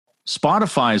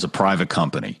Spotify is a private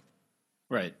company.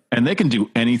 Right. And they can do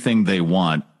anything they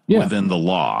want within the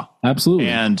law. Absolutely.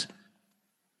 And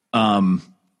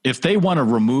if they want to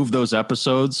remove those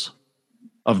episodes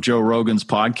of Joe Rogan's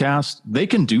podcast, they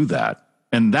can do that.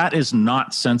 And that is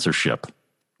not censorship.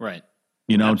 Right.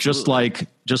 You know, Absolutely.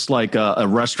 just like a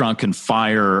restaurant can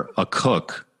fire a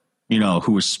cook, you know,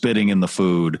 who is spitting in the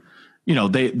food. You know,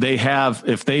 they have,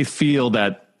 if they feel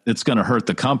that it's going to hurt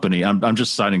the company. I'm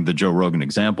just citing the Joe Rogan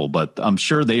example, but I'm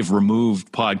sure they've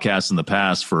removed podcasts in the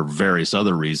past for various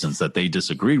other reasons that they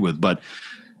disagreed with. But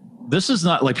this is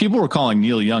not like people were calling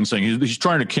Neil Young saying he's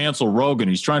trying to cancel Rogan.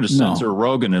 He's trying to censor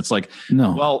Rogan. It's like,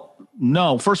 well,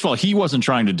 no, first of all, he wasn't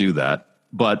trying to do that.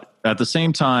 But at the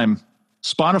same time,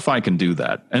 Spotify can do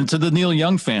that. And to the Neil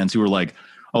Young fans who were like,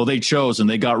 oh, they chose and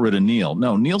they got rid of Neil.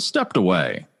 No, Neil stepped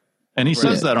away. And he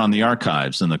says that on the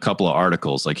archives in a couple of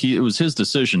articles. Like it was his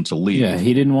decision to leave. Yeah,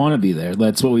 he didn't want to be there.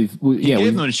 That's what he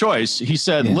gave them a choice. He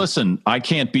said, listen, I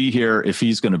can't be here if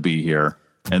he's going to be here.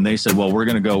 And they said, well, we're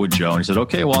going to go with Joe. And he said,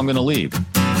 okay, well, I'm going to leave.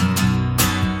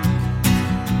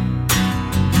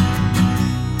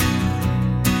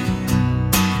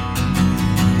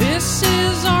 This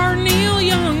is our Neil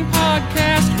Young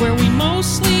podcast where we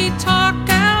mostly talk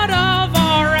out of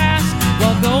our ass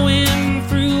while going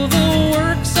through the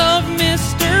works of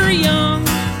Mr. Young.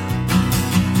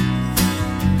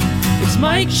 It's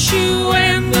Mike Shue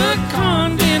and the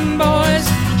Condon Boys,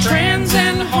 Trans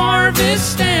and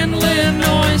Harvest and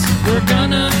Illinois. We're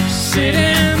gonna sit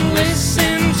and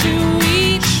listen to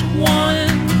each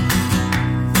one.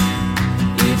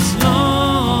 It's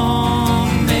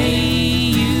Long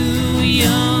May You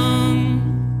Young.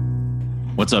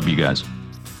 What's up, you guys?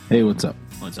 Hey, what's up?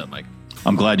 What's up, Mike?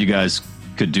 I'm glad you guys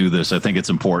could do this. I think it's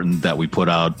important that we put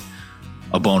out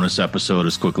a bonus episode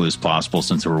as quickly as possible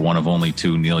since we're one of only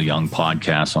two Neil Young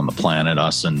podcasts on the planet,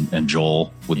 us and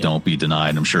Joel with Don't Be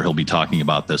Denied. I'm sure he'll be talking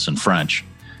about this in French.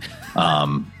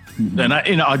 And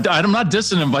I'm not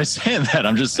dissing him by saying that.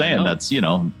 I'm just saying that's,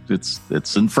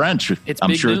 it's in French.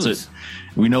 I'm sure news.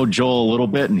 We know Joel a little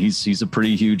bit and he's a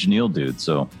pretty huge Neil dude.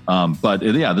 So,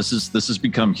 this has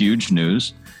become huge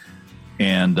news.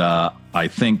 And I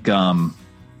think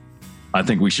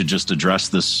we should just address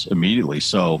this immediately.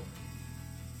 So,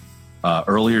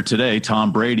 earlier today,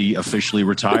 Tom Brady officially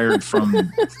retired from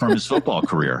his football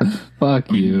career.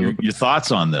 Fuck you. Your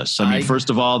thoughts on this? I mean, first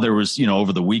of all, there was,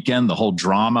 over the weekend, the whole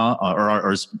drama,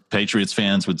 or as Patriots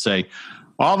fans would say,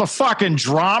 all the fucking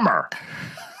drama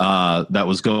that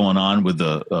was going on with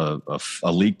a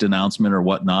leaked announcement or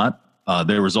whatnot.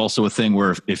 There was also a thing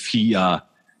where if he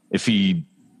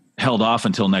held off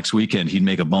until next weekend, he'd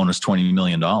make a bonus $20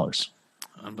 million. I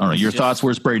don't know. Your thoughts?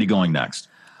 Where's Brady going next?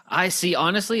 I see.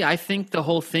 Honestly, I think the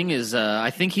whole thing is. I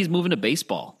think he's moving to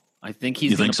baseball. I think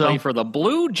he's going to play for the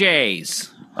Blue Jays.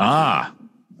 Ah,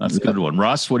 that's a good one.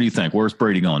 Russ, what do you think? Where's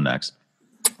Brady going next?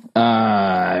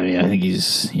 I think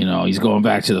he's going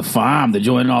back to the farm to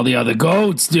join all the other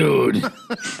goats, dude.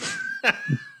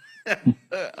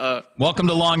 Welcome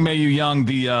to Long May You Young,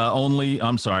 the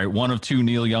one of two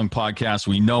Neil Young podcasts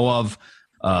we know of.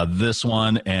 This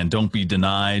one and Don't Be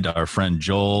Denied, our friend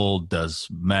Joel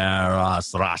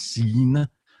Desmarais Racine,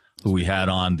 who we had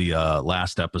on the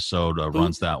last episode,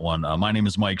 runs that one. My name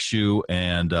is Mike Shue,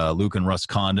 and Luke and Russ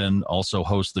Condon also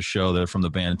host the show. They're from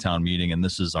the Bandtown Meeting, and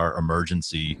this is our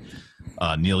emergency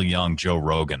Neil Young, Joe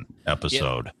Rogan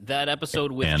episode. Yeah, that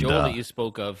episode with Joel that you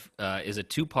spoke of is a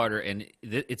two-parter, and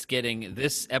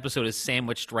this episode is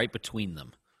sandwiched right between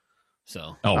them.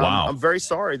 So, wow. I'm very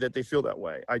sorry that they feel that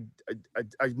way. I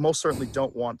most certainly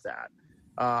don't want that.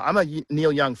 I'm a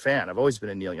Neil Young fan. I've always been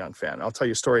a Neil Young fan. I'll tell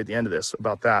you a story at the end of this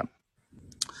about that.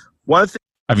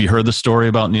 Have you heard the story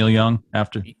about Neil Young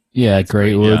after? Yeah,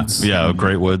 Great Woods. Yeah,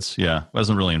 Great Woods. Yeah,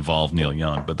 wasn't really involved Neil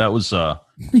Young, but that was.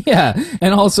 Yeah,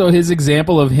 and also his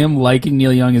example of him liking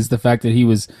Neil Young is the fact that he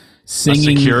was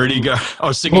singing. A security guy.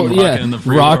 Oh, singing Rockin' in the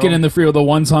Free Rockin' World. in the Free World, the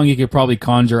one song he could probably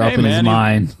conjure up in his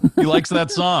mind. He likes that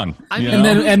song. And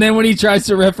then when he tries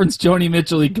to reference Joni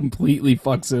Mitchell, he completely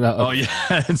fucks it up. Oh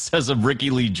yeah, it says a Ricky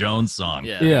Lee Jones song.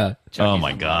 Yeah. Oh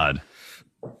my God.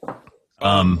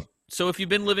 So if you've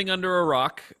been living under a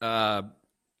rock,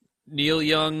 Neil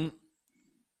Young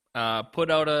put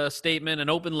out a statement, an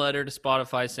open letter to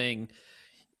Spotify saying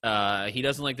he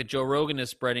doesn't like that Joe Rogan is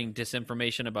spreading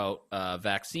disinformation about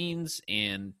vaccines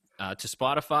and to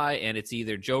Spotify, and it's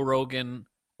either Joe Rogan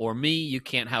or me. You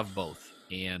can't have both.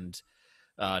 And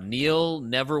Neil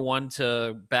never wanted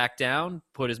to back down,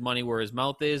 put his money where his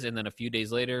mouth is, and then a few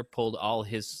days later pulled all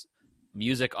his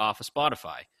music off of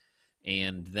Spotify.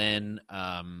 And then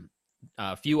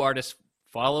a few artists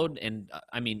followed, and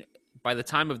I mean, by the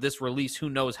time of this release, who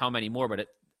knows how many more, but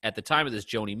at the time of this,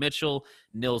 Joni Mitchell,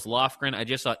 Nils Lofgren. I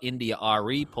just saw India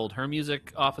Ari pulled her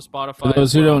music off of Spotify. For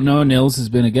those who don't know, Nils has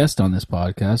been a guest on this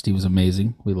podcast. He was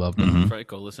amazing. We loved him. Right,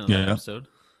 go listen to that episode.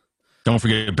 Don't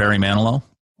forget Barry Manilow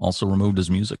also removed his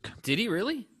music. Did he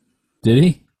really? Did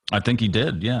he? I think he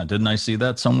did. Yeah, didn't I see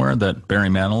that somewhere that Barry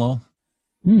Manilow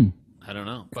I don't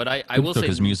know, but I will took say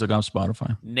his music off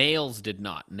Spotify? Nails did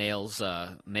not.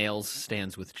 Nails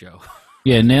stands with Joe.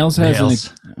 Yeah, Nails has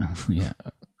Nails. yeah.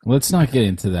 Let's not get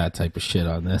into that type of shit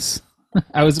on this.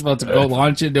 I was about to go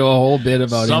launch into a whole bit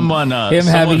about him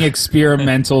having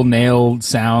experimental nail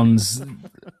sounds.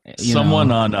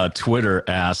 Someone on Twitter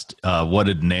asked, what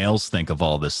did Nails think of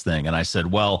all this thing? And I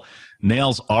said, well,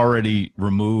 Nails already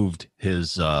removed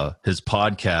his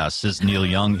podcast,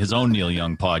 his own Neil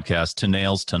Young podcast, To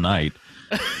Nails Tonight,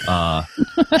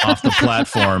 off the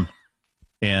platform.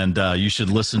 And you should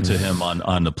listen to him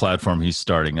on the platform he's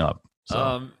starting up.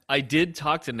 So. I did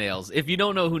talk to Nails. If you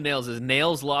don't know who Nails is,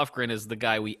 Nails Lofgren is the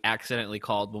guy we accidentally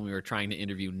called when we were trying to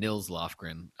interview Nils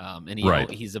Lofgren. And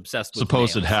he's obsessed with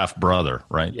supposed Nails. half brother,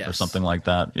 right? Yes. Or something like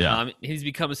that. Yeah. He's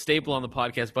become a staple on the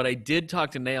podcast, but I did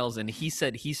talk to Nails, and he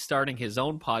said he's starting his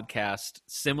own podcast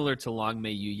similar to Long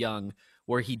May You Young,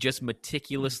 where he just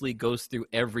meticulously goes through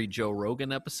every Joe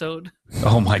Rogan episode.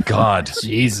 Oh my God.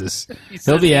 Jesus.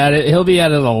 He'll be at it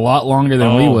a lot longer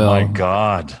than we will. Oh my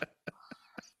God.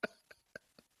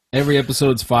 Every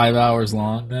episode's 5 hours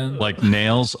long, then. Like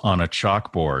nails on a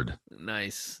chalkboard.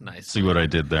 Nice. See what I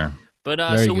did there? But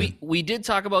so we did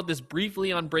talk about this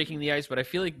briefly on Breaking the Ice, but I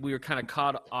feel like we were kind of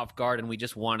caught off guard and we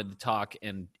just wanted to talk.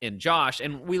 And Josh,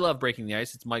 and we love Breaking the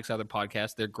Ice. It's Mike's other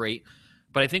podcast. They're great.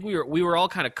 But I think we were all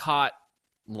kind of caught,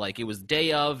 like it was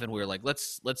day of, and we were like,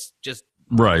 let's just.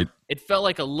 Right. It felt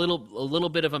like a little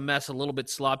bit of a mess, a little bit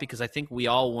sloppy, because I think we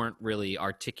all weren't really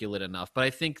articulate enough. But I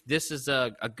think this is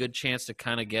a good chance to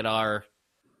kind of get our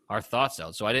thoughts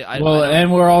out. So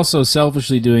and we're also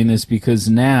selfishly doing this because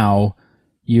now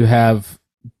you have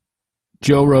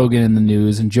Joe Rogan in the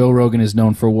news, and Joe Rogan is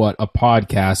known for what? A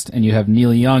podcast, and you have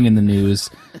Neil Young in the news.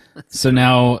 So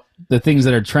now the things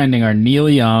that are trending are Neil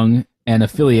Young, and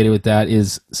affiliated with that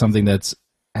is something that's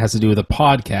has to do with a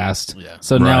podcast. Yeah.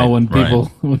 So now when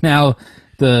people now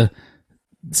the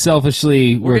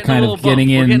selfishly we're kind of getting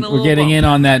in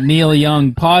on that Neil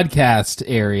Young podcast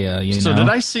area, So did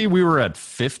I see we were at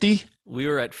 50? We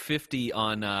were at 50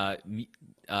 on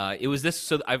it was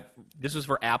this this was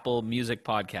for Apple Music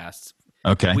Podcasts.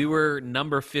 Okay. We were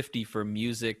number 50 for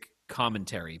music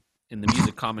commentary in the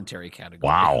music commentary category.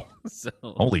 Wow. So,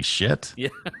 holy shit. Yeah.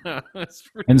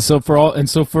 And so for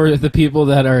the people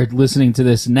that are listening to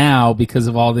this now because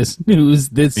of all this news,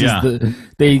 they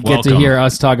get to hear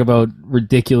us talk about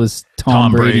ridiculous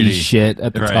Tom Brady shit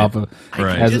at the top of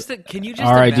Can you just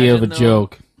our idea of a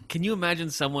joke. Can you imagine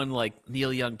someone like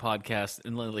Neil Young podcast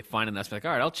and like finding us like,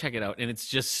 all right, I'll check it out, and it's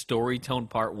just Story Tone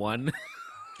Part 1.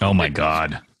 Oh my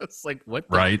God. It's like, what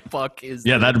the fuck is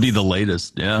this? That'd be the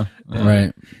latest. Yeah.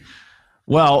 Right.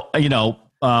 Well, I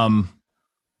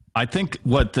think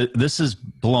this is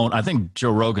blown. I think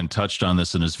Joe Rogan touched on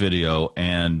this in his video,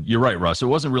 and you're right, Russ. It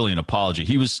wasn't really an apology.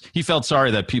 He felt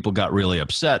sorry that people got really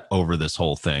upset over this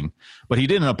whole thing, but he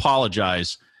didn't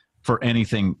apologize for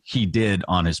anything he did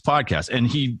on his podcast. And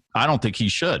I don't think he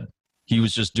should. He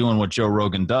was just doing what Joe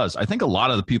Rogan does. I think a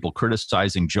lot of the people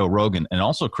criticizing Joe Rogan and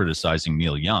also criticizing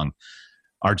Neil Young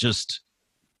are just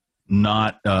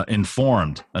not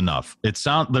informed enough.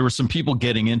 There were some people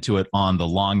getting into it on the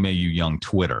Long May You Young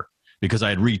Twitter because I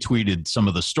had retweeted some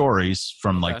of the stories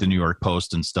from like the New York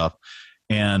Post and stuff.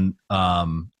 And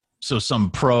so some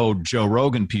pro Joe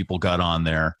Rogan people got on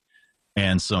there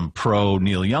and some pro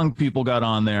Neil Young people got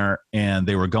on there, and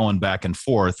they were going back and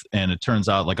forth. And it turns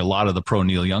out like a lot of the pro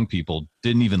Neil Young people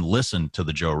didn't even listen to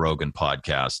the Joe Rogan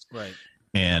podcast. Right.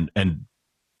 And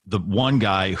the one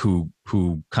guy who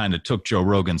kind of took Joe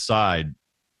Rogan's side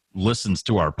listens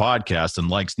to our podcast and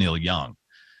likes Neil Young.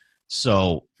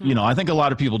 So, I think a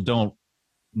lot of people don't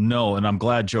know, and I'm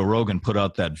glad Joe Rogan put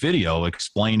out that video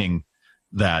explaining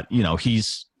that,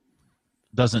 he's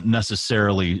doesn't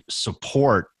necessarily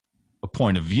support a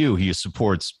point of view. He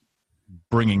supports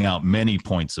bringing out many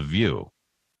points of view.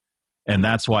 And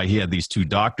that's why he had these two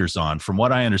doctors on. From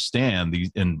what I understand,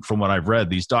 and from what I've read,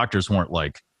 these doctors weren't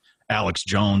like Alex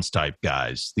Jones type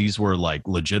guys. These were like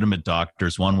legitimate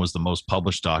doctors. One was the most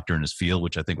published doctor in his field,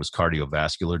 which I think was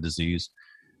cardiovascular disease.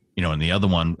 And the other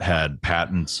one had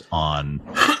patents on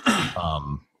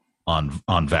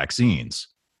vaccines.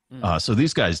 So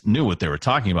these guys knew what they were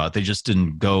talking about. They just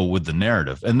didn't go with the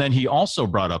narrative. And then he also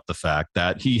brought up the fact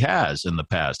that he has in the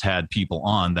past had people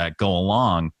on that go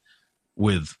along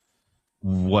with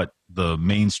what the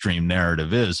mainstream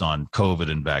narrative is on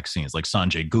COVID and vaccines, like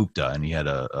Sanjay Gupta, and he had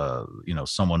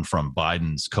someone from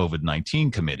Biden's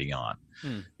COVID-19 committee on,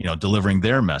 delivering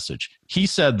their message. He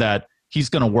said that he's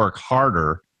going to work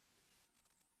harder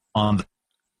on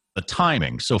the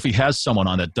timing. So if he has someone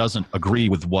on that doesn't agree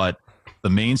with what the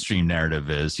mainstream narrative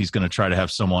is, he's going to try to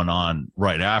have someone on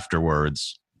right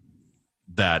afterwards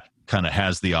that kind of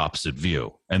has the opposite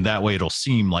view. And that way it'll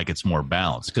seem like it's more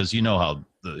balanced, because you know how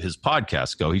his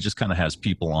podcasts go. He just kind of has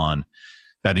people on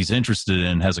that he's interested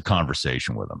in, has a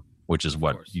conversation with them, which is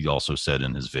what he also said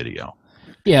in his video.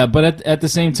 Yeah, but at the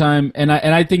same time, and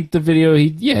I think the video, he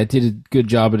did a good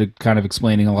job at kind of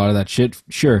explaining a lot of that shit,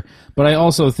 sure. But I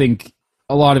also think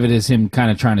a lot of it is him kind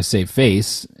of trying to save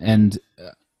face, and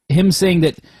him saying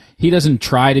that he doesn't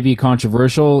try to be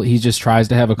controversial, he just tries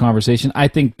to have a conversation. I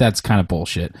think that's kind of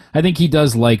bullshit. I think he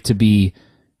does like to be,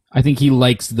 I think he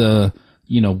likes the,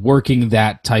 working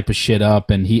that type of shit up,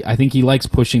 and I think he likes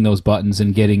pushing those buttons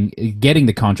and getting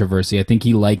the controversy. I think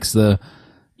he likes the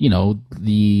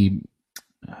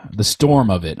storm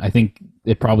of it. I think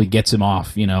it probably gets him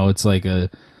off. It's like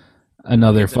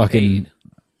another fucking.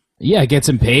 Yeah, it gets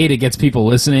him paid. It gets people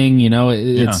listening. It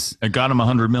got him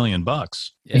 $100 million.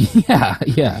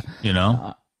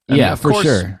 Yeah. For course,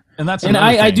 sure. And that's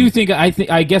I do think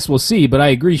I guess we'll see. But I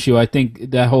agree, Shu. I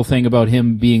think that whole thing about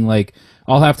him being like,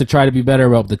 I'll have to try to be better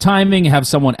about the timing, have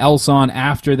someone else on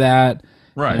after that.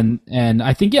 Right. And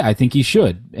I think he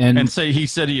should. And say he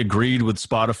said he agreed with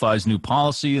Spotify's new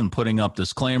policy and putting up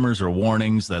disclaimers or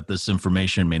warnings that this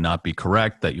information may not be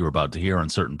correct that you're about to hear on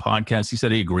certain podcasts. He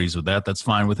said he agrees with that. That's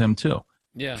fine with him too.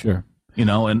 Yeah. Sure. I'm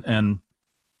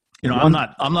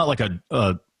not like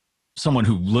someone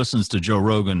who listens to Joe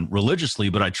Rogan religiously,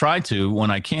 but I try to when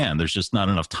I can. There's just not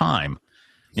enough time.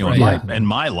 In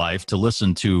my life to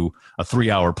listen to a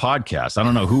 3-hour podcast. I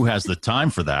don't know who has the time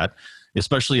for that,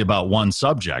 especially about one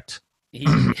subject.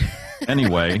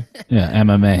 Anyway. Yeah,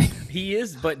 MMA. He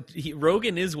is, but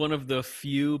Rogan is one of the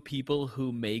few people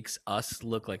who makes us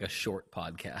look like a short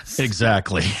podcast.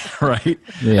 Exactly. Right.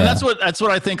 Yeah. And that's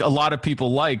what I think a lot of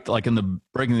people liked, like in the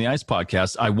Breaking the Ice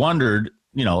podcast. I wondered,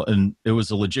 and it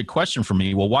was a legit question for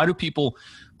me. Well, why do people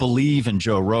believe in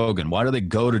Joe Rogan? Why do they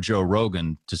go to Joe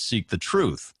Rogan to seek the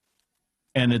truth?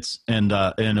 And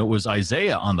it was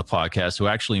Isaiah on the podcast who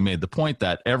actually made the point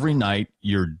that every night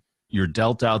you're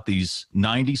dealt out these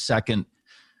 90-second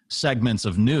segments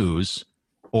of news,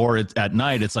 or at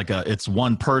night it's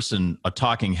one person, a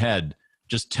talking head,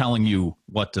 just telling you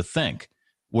what to think.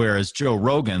 Whereas Joe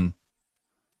Rogan,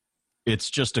 it's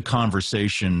just a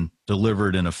conversation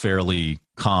delivered in a fairly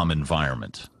calm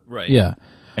environment. Right. Yeah.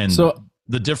 And so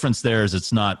the difference there is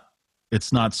it's not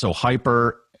so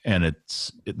hyper, and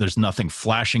there's nothing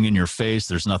flashing in your face.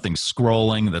 There's nothing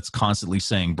scrolling that's constantly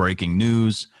saying breaking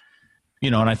news.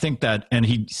 And I think that, and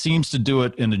he seems to do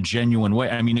it in a genuine way.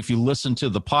 I mean, if you listen to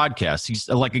the podcast, he's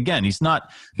like, again, he's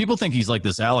not, people think he's like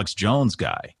this Alex Jones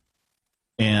guy.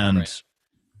 And right.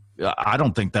 I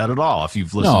don't think that at all. If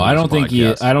you've listened to I don't think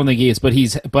he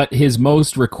is, but his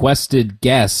most requested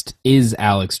guest is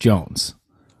Alex Jones.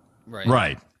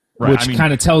 Right. Which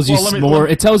kind of tells you more.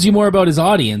 It tells you more about his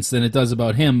audience than it does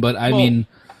about him. But I mean,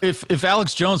 if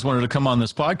Alex Jones wanted to come on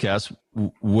this podcast,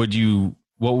 would you?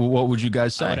 What would you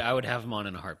guys say? I would have him on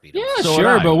in a heartbeat. Yeah, so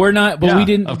sure, but we're not. But we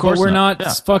didn't. Of course, we're not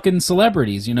fucking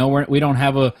celebrities. We don't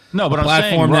have a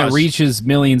platform that reaches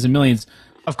millions and millions.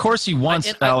 Of course, he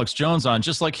wants Alex Jones on,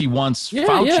 just like he wants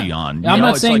Fauci on. I'm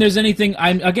not saying there's anything.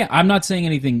 I'm not saying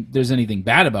anything. There's anything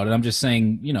bad about it. I'm just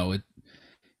saying,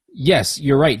 yes,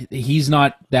 you're right. He's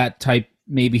not that type.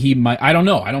 Maybe he might. I don't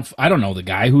know. I don't know the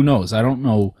guy. Who knows? I don't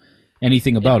know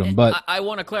anything about him. But I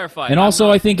want to clarify. And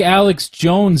also, I think Alex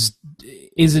Jones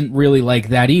isn't really like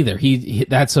that either. He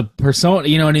that's a persona.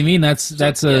 You know what I mean?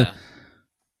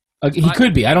 He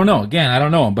could be. I don't know. Again, I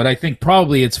don't know him, but I think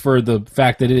probably it's for the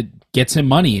fact that it gets him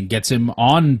money and gets him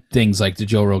on things like the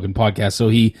Joe Rogan podcast, so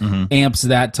he amps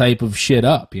that type of shit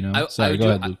up. Sorry, go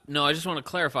ahead, Luke. No, I just want to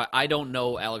clarify. I don't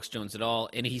know Alex Jones at all,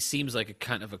 and he seems like a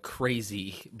kind of a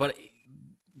crazy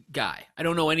guy. I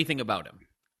don't know anything about him.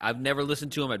 I've never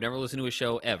listened to him. I've never listened to his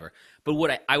show ever.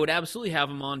 But I would absolutely have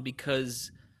him on because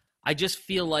I just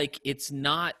feel like it's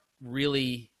not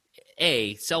really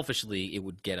selfishly, it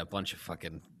would get a bunch of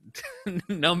fucking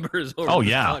numbers over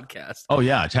the podcast. Oh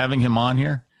yeah, having him on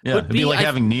here. Yeah, it'd be like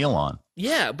having Neil on.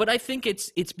 Yeah, but I think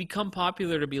it's become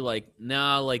popular to be like,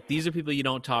 nah, like these are people you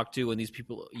don't talk to and these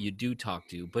people you do talk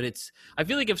to. But I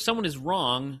feel like if someone is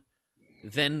wrong,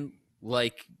 then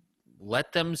like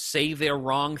let them say their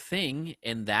wrong thing,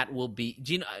 and that will be.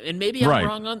 And maybe I'm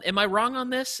wrong on. Am I wrong on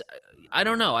this? I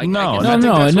don't know. I No, guess- I think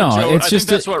that's what Joe- it's I just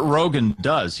think that's what Rogan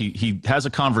does. He has a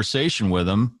conversation with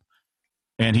him,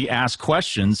 and he asks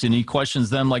questions, and he questions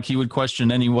them like he would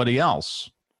question anybody else.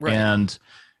 Right. And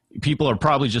people are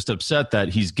probably just upset that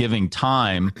he's giving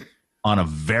time on a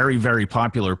very, very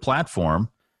popular platform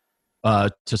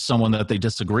to someone that they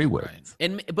disagree with.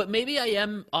 But maybe I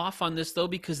am off on this though,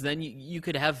 because then you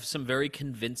could have some very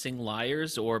convincing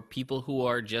liars or people who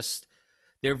are just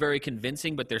they're very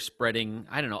convincing, but they're spreading.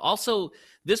 I don't know. Also,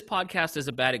 this podcast is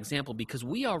a bad example because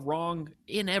we are wrong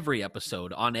in every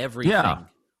episode on everything. Yeah, we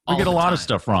all get a the lot of time.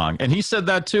 stuff wrong, and he said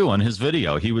that too on his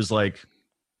video. He was like,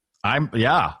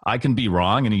 I can be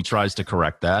wrong," and he tries to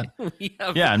correct that.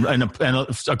 And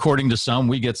according to some,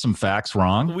 we get some facts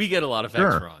wrong. We get a lot of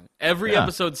facts wrong. Every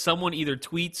episode, someone either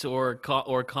tweets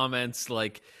or comments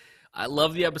like, "I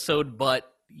love the episode,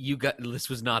 but this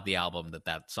was not the album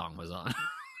that song was on,"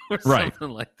 or Right.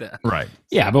 something like that. Right.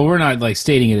 Yeah, but we're not like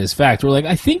stating it as fact. We're like,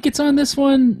 I think it's on this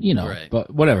one, Right. but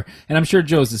whatever. And I'm sure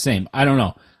Joe's the same. I don't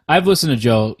know. I've listened to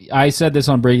Joe. I said this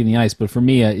on Breaking the Ice, but for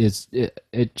me,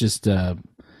 it just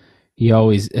he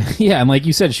always and like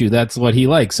you said, Shu, that's what he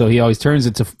likes. So he always turns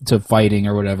it to fighting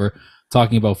or whatever,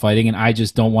 talking about fighting, and I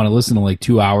just don't want to listen to like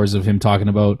 2 hours of him talking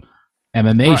about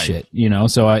MMA Right. shit,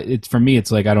 So it's for me,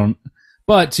 it's like I don't.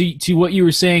 But to what you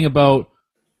were saying about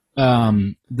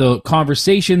the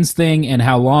conversations thing and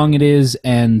how long it is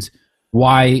and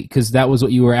why, because that was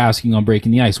what you were asking on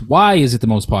Breaking the Ice. Why is it the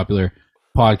most popular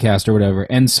podcast or whatever?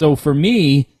 And so for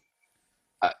me,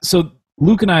 so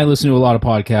Luke and I listen to a lot of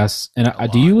podcasts. And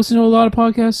do you listen to a lot of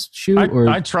podcasts, Shu?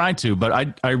 I try to,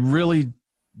 but I really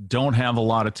don't have a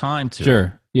lot of time to.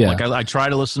 Sure. Yeah. Like I try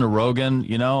to listen to Rogan,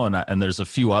 and there's a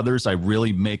few others I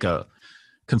really make a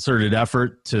concerted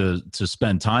effort to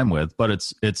spend time with, but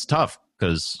it's tough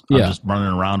because I'm just running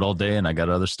around all day and I got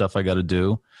other stuff I got to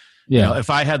do. Yeah. If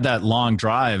I had that long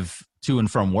drive to and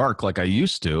from work like I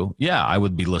used to, I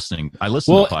would be listening. I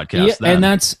listen to podcasts.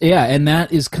 And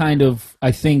that is kind of,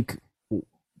 I think,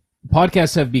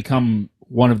 podcasts have become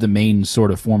one of the main sort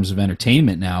of forms of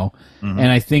entertainment now. Mm-hmm.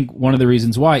 And I think one of the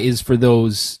reasons why is for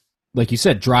those, like you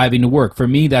said, driving to work. For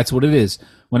me, that's what it is.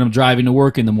 When I'm driving to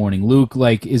work in the morning, Luke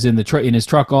is in in his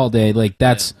truck all day. Like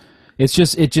it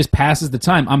just passes the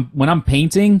time. When I'm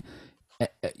painting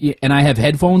and I have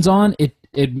headphones on,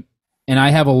 and I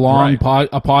have a long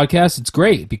podcast, it's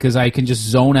great because I can just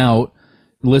zone out,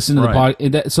 listen to the pod.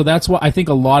 So that's what I think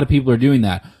a lot of people are doing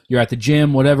that. You're at the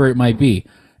gym, whatever it might be.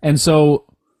 And so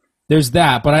there's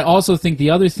that. But I also think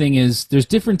the other thing is there's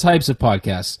different types of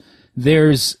podcasts.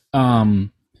 There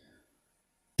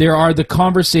are the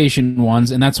conversation ones,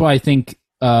 and that's why I think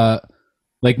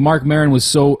like Mark Maron was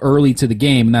so early to the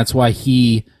game, and that's why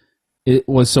it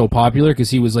was so popular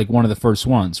because he was like one of the first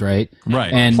ones, right?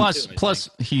 Right. And plus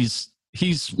he's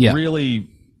really,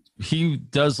 he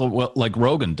does what like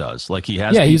Rogan does. Like he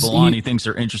has people on he thinks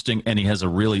are interesting, and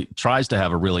he tries to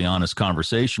have a really honest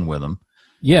conversation with them.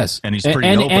 Yes. And he's pretty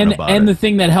open about it. And the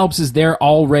thing that helps is they're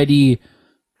already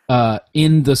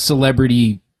in the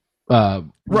celebrity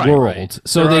world. Right.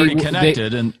 So they're already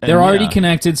connected, and they're already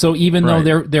connected. So even though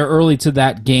they're early to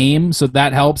that game, so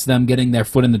that helps them getting their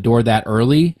foot in the door that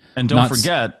early. And don't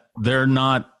forget, they're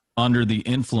not under the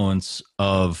influence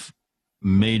of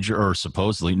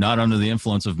supposedly not under the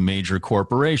influence of major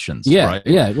corporations. Yeah. Right?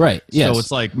 Yeah. Right. Yes. So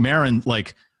it's like Maron,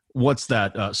 like what's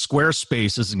that?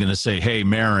 Squarespace isn't going to say, "Hey,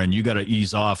 Maron, you got to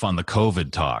ease off on the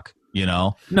COVID talk."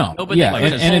 No, but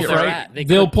yeah,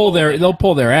 they'll pull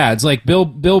their ads. Like Bill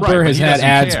Burr has had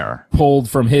ads pulled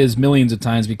from his millions of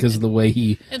times because of the way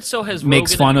he and so has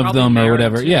makes Rogan fun of them or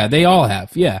whatever. Too. Yeah, they all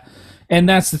have. Yeah, and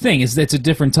that's the thing is it's a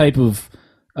different type of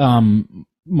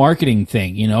marketing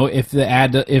thing. If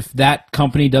that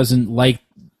company doesn't like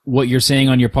what you're saying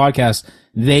on your podcast,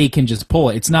 they can just pull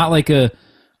it. It's not like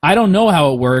I don't know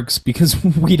how it works because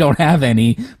we don't have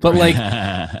any, but like,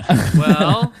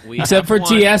 except for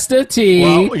Tiesta T.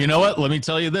 Well, you know what? Let me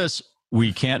tell you this: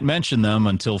 we can't mention them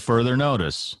until further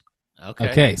notice.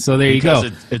 Okay, so there you go.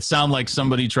 It sounds like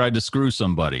somebody tried to screw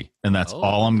somebody, and that's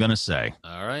all I'm going to say.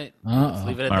 All right, let's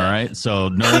leave it at all that. All right, so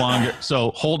no longer. So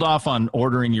hold off on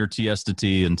ordering your Tiesta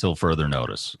T until further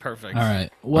notice. Perfect. All right.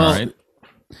 Well.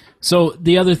 So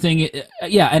the other thing,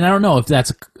 and I don't know if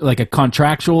that's like a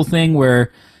contractual thing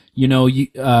where.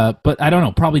 But I don't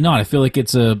know. Probably not. I feel like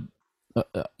it's like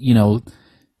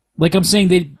I'm saying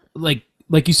they like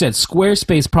you said,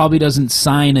 Squarespace probably doesn't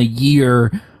sign a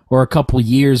year or a couple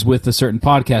years with a certain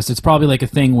podcast. It's probably like a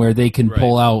thing where they can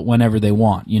pull out whenever they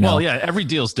want. Well, yeah. Every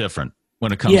deal's different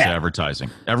when it comes to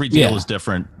advertising. Every deal is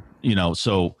different.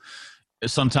 So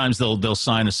sometimes they'll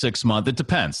sign a 6 month. It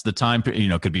depends. The time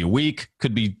could be a week,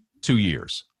 could be 2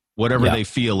 years. whatever Yeah. they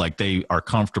feel like they are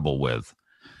comfortable with.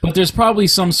 But there's probably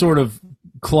some sort of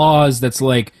clause that's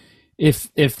like,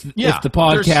 if the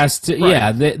podcast,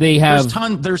 right. they have there's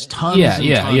tons and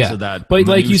tons of that. But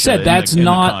like you said, that's in the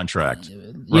not contract.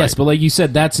 Yes, Right. but like you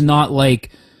said, that's not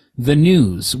like the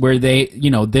news where they,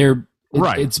 they're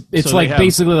Right. It's So like they have-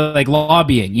 basically like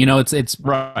lobbying. It's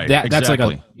Right. That's like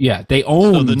exactly. they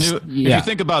own. So if you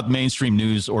think about mainstream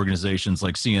news organizations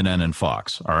like CNN and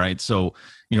Fox, all right, so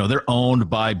they're owned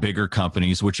by bigger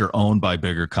companies, which are owned by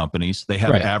bigger companies. They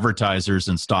have Right. advertisers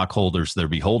and stockholders they're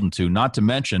beholden to. Not to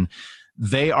mention,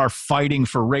 they are fighting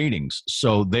for ratings,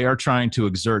 so they are trying to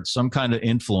exert some kind of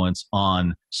influence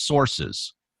on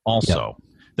sources. Also,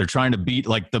 they're trying to beat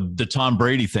like the Tom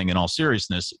Brady thing. In all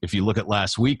seriousness, if you look at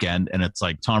last weekend, and it's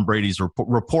like Tom Brady's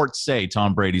reports say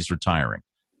Tom Brady's retiring,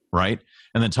 right?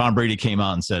 And then Tom Brady came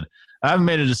out and said, I haven't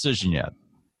made a decision yet.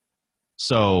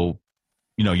 So,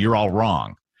 you're all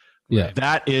wrong. Yeah.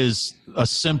 That is a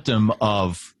symptom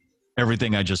of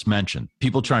everything I just mentioned.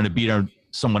 People trying to beat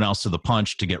someone else to the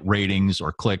punch to get ratings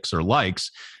or clicks or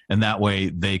likes. And that way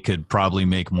they could probably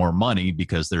make more money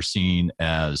because they're seen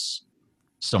as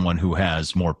someone who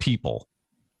has more people,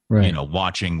 right.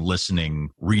 Watching,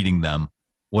 listening, reading them,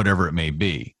 whatever it may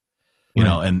be,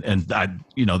 Right. and I,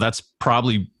 that's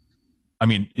probably,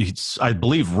 I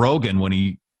believe Rogan, when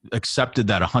he accepted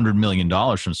that $100 million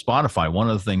from Spotify, one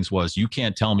of the things was, you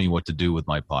can't tell me what to do with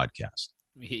my podcast.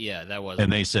 Yeah, that was.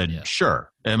 And they said,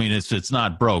 sure. It's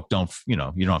not broke. You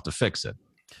don't have to fix it.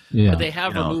 Yeah. But they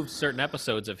have removed certain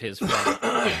episodes of his from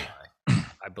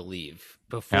I believe.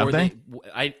 Before Have they?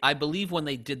 I believe when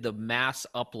they did the mass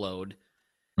upload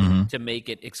Mhm. to make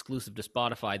it exclusive to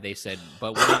Spotify, they said,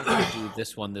 but we're not going to do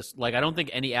this one. I don't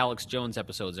think any Alex Jones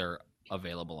episodes are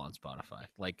available on Spotify,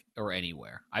 or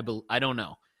anywhere. I don't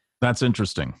know. That's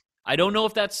interesting. I don't know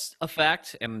if that's a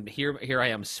fact, and here I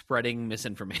am spreading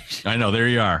misinformation. I know. There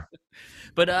you are.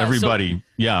 But Everybody,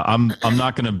 I'm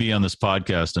not going to be on this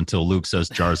podcast until Luke says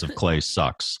Jars of Clay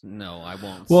sucks. No, I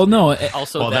won't. Well, no.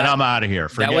 Also, Then I'm out of here.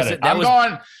 Forget it. That I'm was,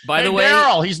 going. by the Hey, way,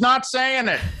 Daryl, he's not saying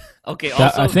it. Okay.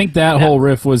 Also, I think that whole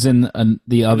riff was in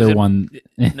the other one.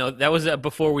 No, that was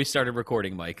before we started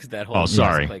recording, Mike. That whole. Oh,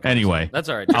 sorry. Jars of Clay Anyway, that's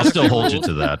all right. I'll still hold you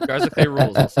to that. Jars of Clay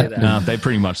rules. I'll say that. No, they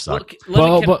pretty much suck.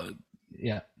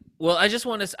 Yeah. Well, I just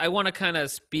want to kind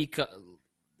of speak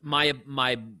my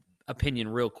opinion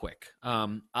real quick.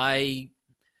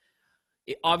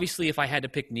 Obviously, if I had to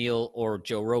pick Neil or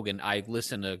Joe Rogan, I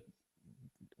listen to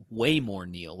way more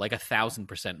Neil, like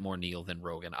 1,000% more Neil than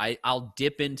Rogan. I'll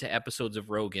dip into episodes of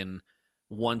Rogan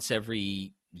once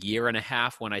every year and a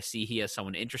half when I see he has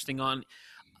someone interesting on.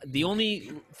 The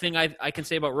only thing I can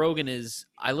say about Rogan is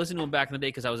I listened to him back in the day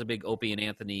because I was a big Opie and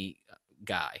Anthony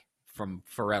guy from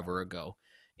forever ago.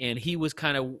 And he was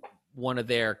kind of one of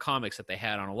their comics that they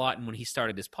had on a lot. And when he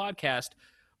started his podcast,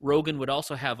 Rogan would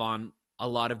also have on a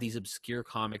lot of these obscure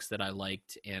comics that I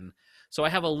liked. And so I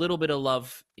have a little bit of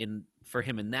love for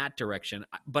him in that direction.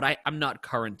 But I'm not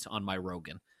current on my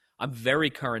Rogan. I'm very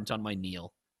current on my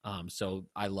Neil. So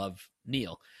I love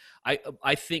Neil.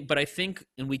 I think,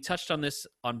 and we touched on this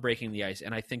on Breaking the Ice,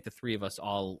 and I think the three of us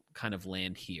all kind of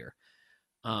land here.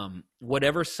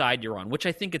 Whatever side you're on, which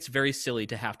I think it's very silly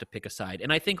to have to pick a side.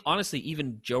 And I think, honestly,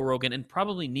 even Joe Rogan and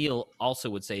probably Neil also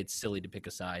would say it's silly to pick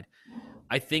a side.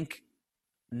 I think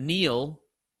Neil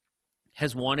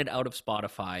has wanted out of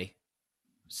Spotify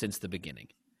since the beginning.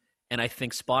 And I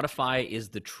think Spotify is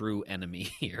the true enemy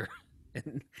here.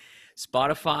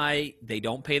 Spotify, they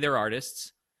don't pay their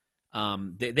artists.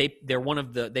 They're one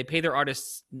of they pay their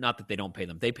artists, not that they don't pay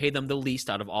them. They pay them the least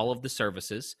out of all of the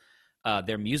services.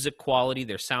 Their music quality,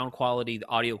 their sound quality, the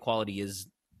audio quality is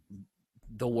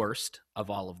the worst of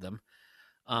all of them.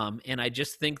 And I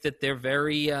just think that they're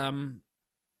very,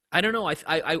 I don't know.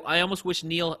 I almost wish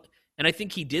Neil, and I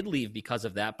think he did leave because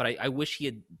of that, but I wish he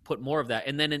had put more of that.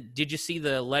 And then did you see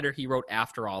the letter he wrote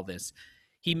after all this?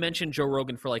 He mentioned Joe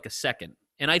Rogan for like a second.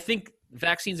 And I think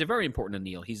vaccines are very important to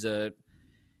Neil. He's a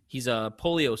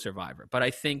polio survivor, but I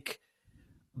think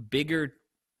bigger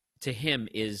to him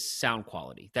is sound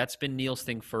quality. That's been Neil's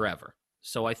thing forever.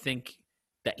 So I think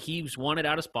that he's wanted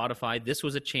out of Spotify. This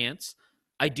was a chance.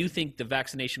 I do think the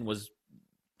vaccination was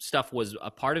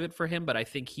a part of it for him, but I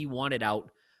think he wanted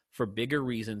out for bigger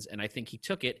reasons, and I think he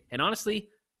took it. And honestly,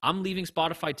 I'm leaving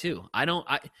Spotify too.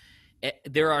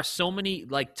 There are so many,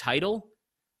 like Tidal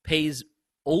pays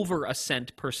over a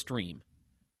cent per stream.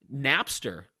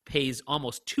 Napster pays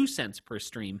almost 2 cents per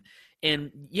stream.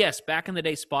 And yes, back in the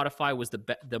day, Spotify was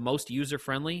the most user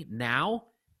friendly. Now,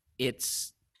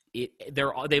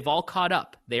 they've all caught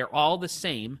up. They're all the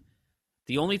same.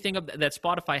 The only thing that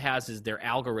Spotify has is their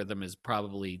algorithm is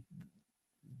probably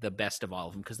the best of all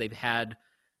of them because they've had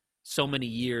so many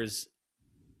years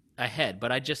ahead.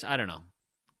 But I don't know.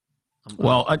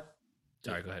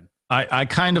 Sorry, go ahead. I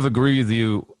kind of agree with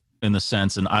you in the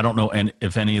sense, and I don't know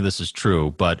if any of this is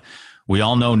true, but we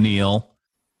all know Neil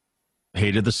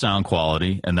hated the sound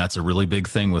quality, and that's a really big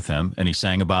thing with him. And he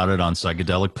sang about it on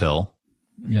Psychedelic Pill,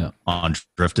 on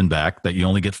Drifting Back, that you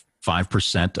only get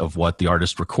 5% of what the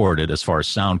artist recorded as far as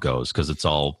sound goes because it's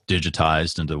all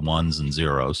digitized into ones and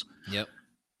zeros. Yep.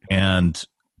 And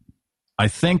I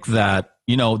think that,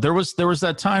 there was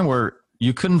that time where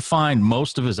you couldn't find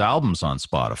most of his albums on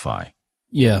Spotify.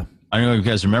 Yeah. I don't know if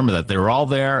you guys remember that. They were all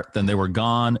there, then they were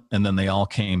gone, and then they all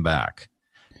came back.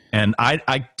 And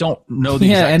I don't know the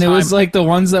exact and time. it was like the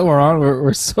ones that were on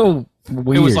were so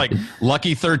weird. It was like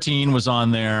Lucky 13 was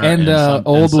on there. And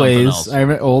Old Ways. I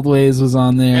remember Old Ways was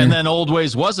on there. And then Old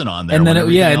Ways wasn't on there. And then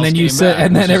and then you said,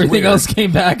 and then everything else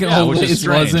came back, and Old Ways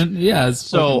wasn't. Yeah.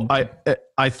 So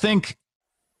I think,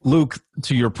 Luke,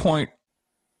 to your point,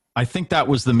 I think that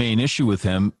was the main issue with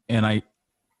him, and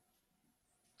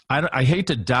I hate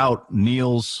to doubt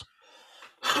Neil's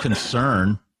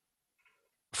concern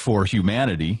for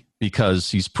humanity because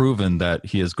he's proven that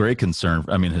he has great concern.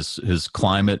 I mean, his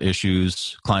climate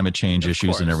issues, climate change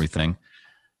issues, and everything.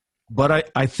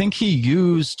 But I think he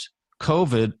used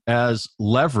COVID as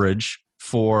leverage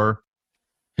for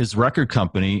his record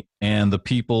company and the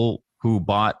people who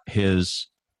bought his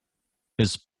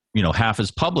half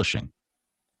his publishing.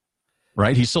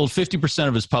 Right? He sold 50%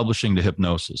 of his publishing to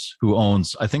Hipgnosis, who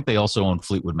owns, I think they also own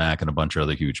Fleetwood Mac and a bunch of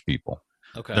other huge people.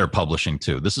 Okay. They're publishing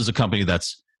too. This is a company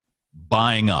that's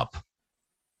buying up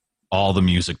all the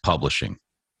music publishing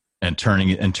and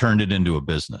turned it into a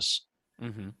business.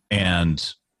 Mm-hmm.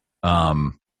 And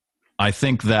I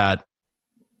think that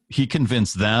he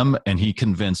convinced them and he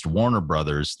convinced Warner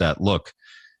Brothers that, look,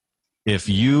 if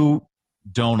you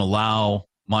don't allow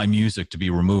my music to be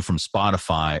removed from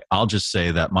Spotify, I'll just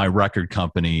say that my record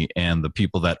company and the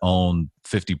people that own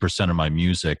 50% of my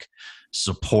music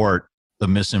support the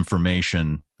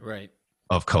misinformation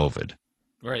of COVID.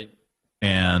 Right.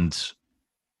 And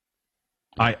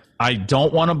I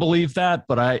don't want to believe that,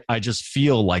 but I just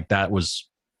feel like that was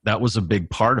a big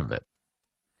part of it.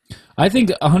 I think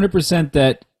 100%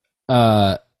 that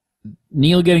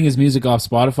Neil getting his music off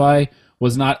Spotify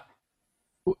was not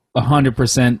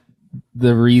 100%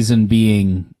 the reason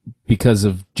being because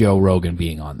of Joe Rogan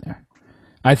being on there.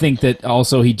 I think that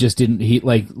also he just didn't. He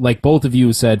like both of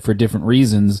you said for different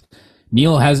reasons.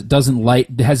 Neil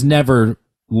has never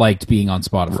liked being on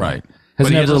Spotify. Right. Has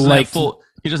but never liked.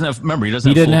 He doesn't have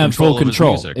full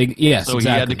control. Yes, so exactly. He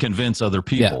had to convince other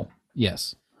people. Yeah.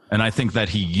 Yes. And I think that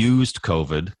he used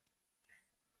COVID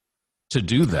to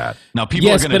do that. Now people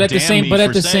are going to damn me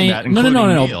for saying that, including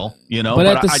Neil, But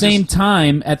at the same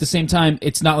time,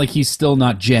 it's not like he's still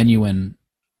not genuine.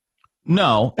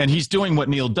 No, and he's doing what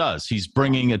Neil does. He's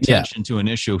bringing attention to an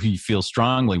issue he feels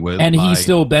strongly with, and he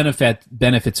still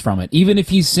benefits from it. Even if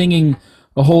he's singing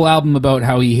a whole album about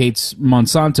how he hates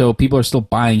Monsanto, people are still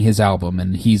buying his album,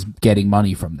 and he's getting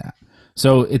money from that.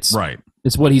 So it's right.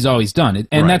 It's what he's always done,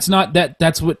 and that's not that.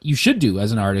 That's what you should do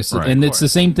as an artist, and it's the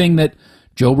same thing that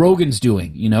Joe Rogan's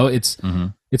doing.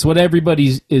 It's what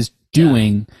everybody is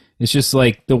doing. Yeah. It's just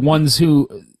like the ones who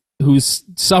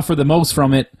suffer the most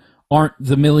from it aren't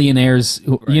the millionaires.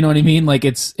 You know what I mean? Like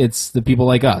it's the people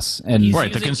like us and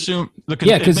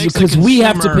because we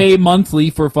have to pay monthly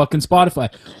for fucking Spotify.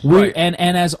 And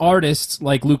as artists,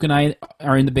 like Luke and I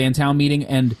are in the Bandtown meeting,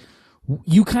 and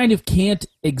you kind of can't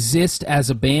exist as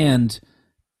a band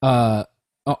at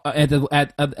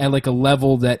like a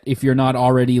level that if you're not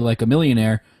already like a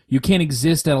millionaire, you can't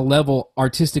exist at a level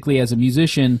artistically as a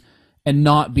musician and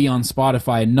not be on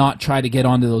Spotify and not try to get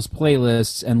onto those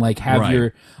playlists and like have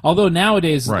your. Although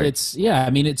nowadays it's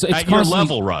it's at your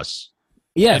level, Russ.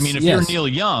 Yes, I mean if you're Neil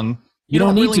Young, you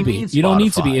don't need to be. You don't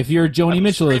need to be. If you're Joni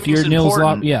Mitchell, if you're Neil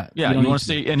Slop, you want to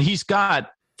stay. And he's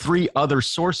got 3 other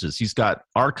sources. He's got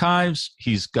Archives.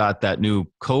 He's got that new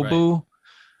Kobo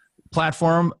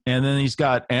platform, and then he's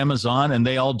got Amazon, and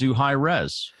they all do high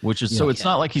res, which is so it's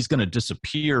not like he's going to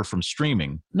disappear from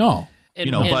streaming. No.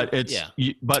 But it's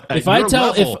but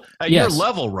at your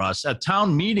level, Russ, at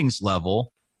town meetings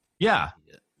level,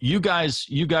 you guys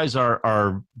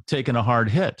are taking a hard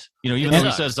hit. Even though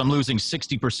he says I'm losing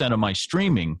 60% of my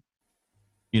streaming,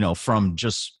 from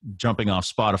just jumping off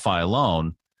Spotify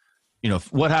alone.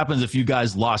 What happens if you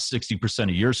guys lost 60% of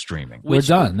your streaming? We're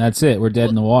done. That's it. We're dead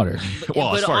in the water.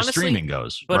 Well, as far as streaming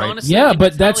goes, but right? Honestly,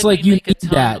 but that's like you need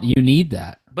that. You need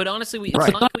that. But honestly, it's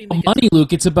not about money,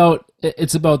 Luke. It's about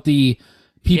the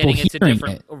people getting into hearing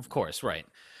different. it. Of course, right.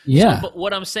 Yeah. So, but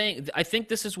what I'm saying, I think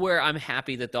this is where I'm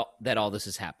happy that all this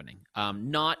is happening.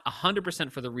 Not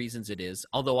 100% for the reasons it is,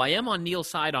 although I am on Neil's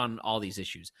side on all these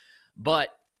issues. But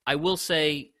I will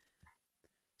say,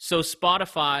 so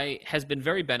Spotify has been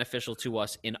very beneficial to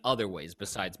us in other ways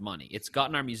besides money. It's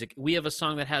gotten our music. We have a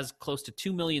song that has close to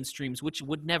 2 million streams, which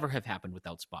would never have happened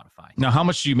without Spotify. Now, how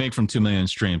much do you make from 2 million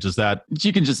streams? Is that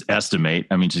you can just estimate?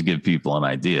 I mean, just give people an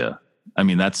idea. I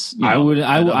mean, that's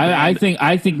I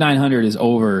think 900 is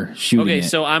overshooting. Okay, it.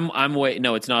 so I'm way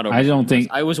no, it's not over. I don't think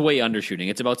I was way undershooting.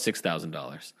 It's about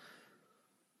 $6,000.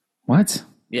 What?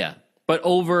 Yeah, but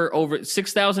over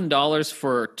 $6,000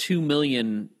 for 2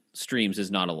 million streams is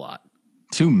not a lot.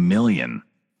 2 million.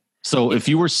 So if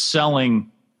you were selling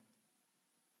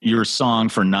your song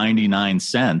for 99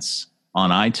 cents on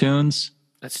iTunes,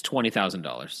 that's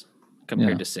 $20,000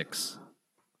 compared to $6.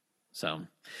 So,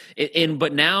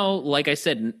 but now, like I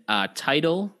said,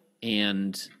 Tidal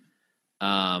and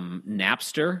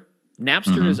Napster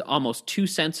is almost 2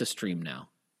 cents a stream now.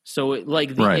 So,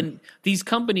 these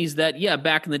companies that,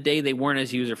 back in the day they weren't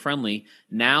as user friendly.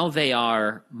 Now they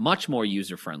are much more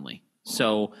user friendly.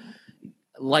 So,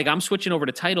 like I'm switching over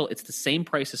to Tidal. It's the same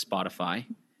price as Spotify,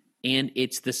 and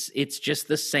it's just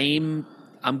the same.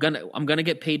 I'm gonna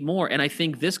get paid more, and I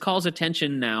think this calls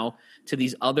attention now to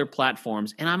these other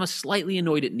platforms. And I'm slightly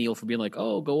annoyed at Neil for being like,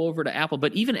 "Oh, go over to Apple,"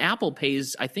 but even Apple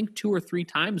pays, I think, 2 or 3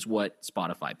 times what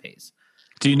Spotify pays.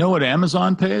 Do you know what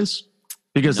Amazon pays?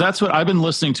 Because that's what I've been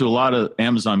listening to a lot of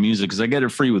Amazon Music because I get it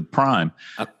free with Prime.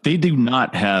 They do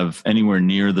not have anywhere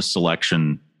near the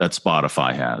selection that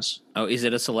Spotify has. Oh, is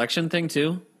it a selection thing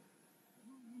too?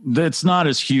 It's not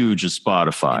as huge as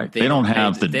Spotify. They don't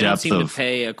have the depth of... They don't seem to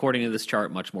pay, according to this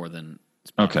chart, much more than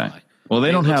Spotify. Okay. Well,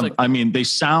 they don't have... I mean,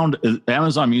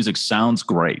 Amazon Music sounds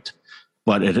great,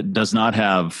 but it does not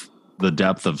have the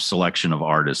depth of selection of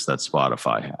artists that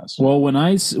Spotify has. Well, when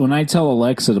I tell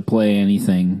Alexa to play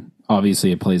anything,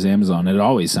 obviously it plays Amazon. It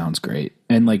always sounds great.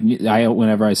 And like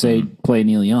whenever I say play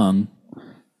Neil Young,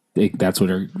 that's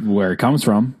where it comes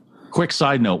from. Quick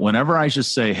side note: whenever I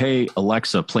just say, "Hey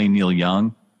Alexa, play Neil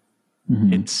Young,"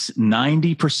 it's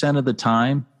 90% of the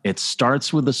time it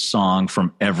starts with a song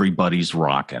from Everybody's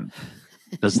Rockin'.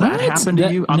 Does that happen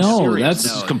to you? I'm serious.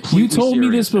 That's completely. You told me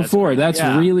this before. That's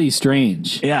really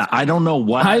strange. Yeah, I don't know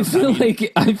what. I feel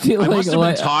like I must have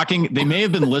been talking. They may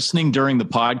have been listening during the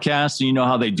podcast. And you know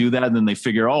how they do that, and then they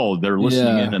figure, oh, they're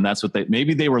listening in, and that's what they.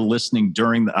 Maybe they were listening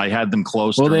during. I had them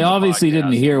close. Well, they obviously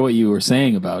didn't hear what you were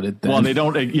saying about it. Then. Well, they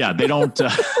don't. Yeah, they don't.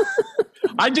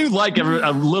 I do like a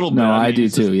little bit. No, I do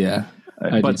too. Yeah.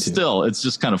 But still, it's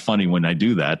just kind of funny when I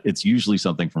do that. It's usually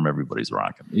something from Everybody's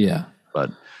Rockin'. Yeah.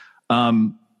 But,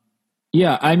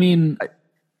 yeah, I mean,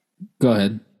 go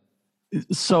ahead.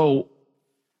 So,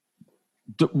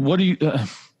 what do you,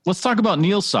 let's talk about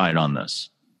Neil's side on this.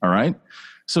 All right.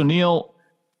 So Neil,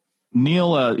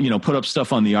 put up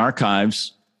stuff on the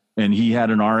archives, and he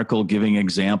had an article giving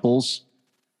examples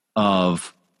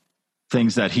of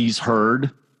things that he's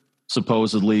heard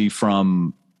supposedly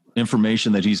from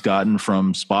information that he's gotten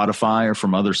from Spotify or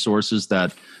from other sources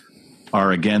that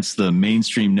are against the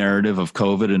mainstream narrative of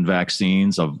COVID and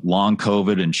vaccines, of long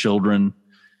COVID and children,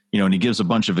 and he gives a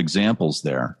bunch of examples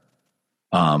there.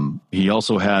 He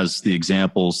also has the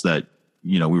examples that,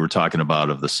 we were talking about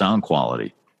of the sound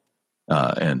quality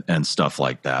and stuff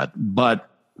like that. But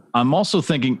I'm also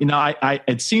thinking,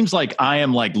 it seems like I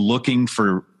am like looking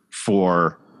for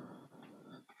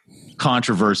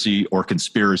controversy or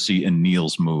conspiracy in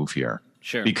Neil's move here.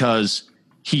 Sure. Because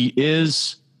he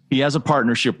has a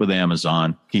partnership with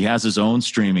Amazon. He has his own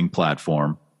streaming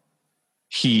platform.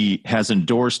 He has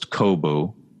endorsed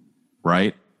Kobo,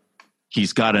 right?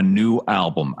 He's got a new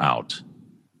album out.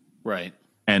 Right.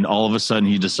 And all of a sudden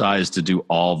he decides to do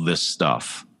all this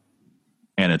stuff.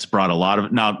 And it's brought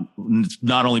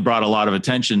not only brought a lot of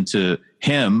attention to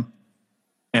him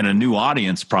and a new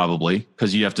audience probably,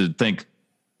 because you have to think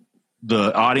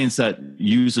the audience that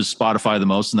uses Spotify the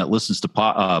most and that listens to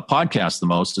podcasts the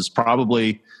most is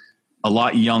probably a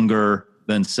lot younger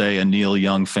than, say, a Neil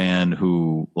Young fan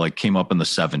who like came up in the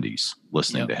 70s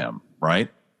listening to him, right?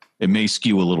 It may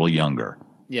skew a little younger.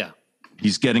 Yeah.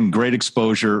 He's getting great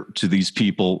exposure to these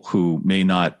people who may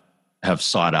not have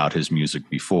sought out his music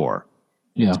before.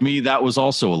 Yeah. To me, that was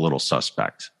also a little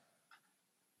suspect.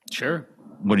 Sure.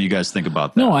 What do you guys think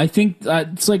about that? No, I think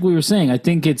it's like we were saying. I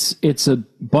think it's a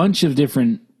bunch of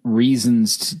different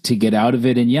reasons to get out of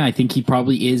it. And yeah, I think he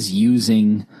probably is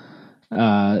using,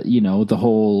 the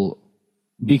whole,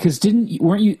 because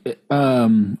weren't you,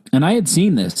 and I had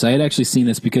seen this. I had actually seen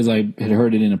this because I had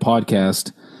heard it in a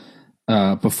podcast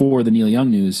before the Neil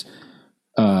Young news.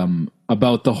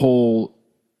 about the whole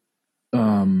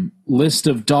list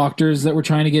of doctors that were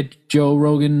trying to get Joe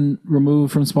Rogan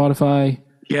removed from Spotify?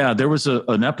 Yeah, there was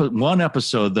one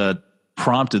episode that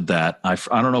prompted that. I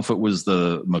don't know if it was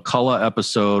the McCullough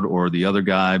episode or the other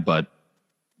guy, but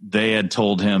they had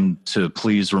told him to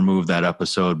please remove that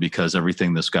episode because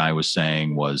everything this guy was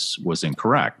saying was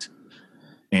incorrect.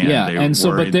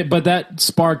 And but that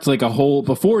sparked like a whole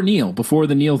before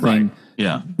the Neil thing. Right.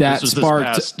 Yeah, that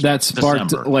sparked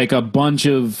December. Like a bunch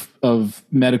of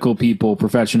medical people,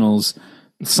 professionals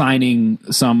signing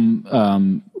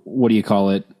some what do you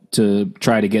call it, to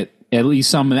try to get at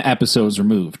least some episodes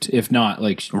removed, if not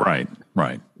like right.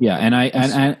 Yeah,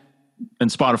 and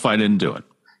Spotify didn't do it.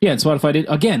 Yeah, and Spotify did.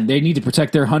 Again, they need to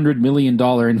protect their $100 million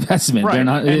investment. Right. They're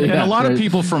not, and a lot of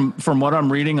people from what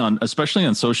I'm reading on, especially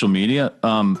on social media,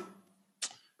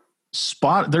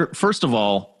 first of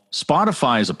all,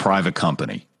 Spotify is a private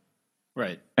company.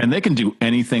 Right. And they can do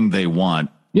anything they want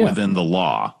within the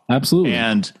law. Absolutely.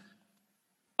 And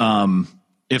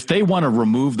if they want to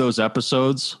remove those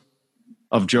episodes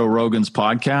of Joe Rogan's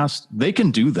podcast, they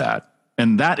can do that.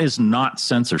 And that is not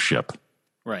censorship.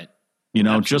 Right. You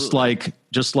know, Absolutely.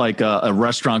 just like a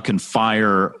restaurant can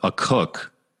fire a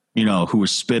cook, you know, who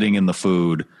is spitting in the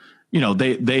food. You know,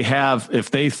 they have,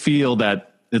 if they feel that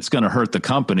it's going to hurt the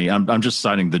company. I'm just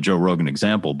citing the Joe Rogan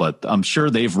example, but I'm sure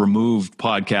they've removed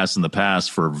podcasts in the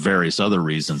past for various other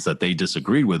reasons that they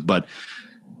disagreed with. But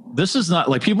this is not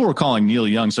like people were calling Neil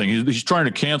Young saying he's trying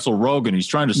to cancel Rogan. He's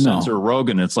trying to censor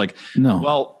Rogan. It's like,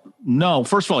 no,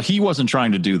 first of all, he wasn't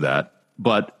trying to do that.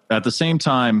 But at the same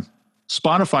time,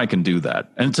 Spotify can do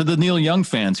that. And to the Neil Young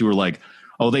fans who were like,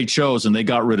 oh, they chose and they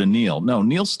got rid of Neil. No,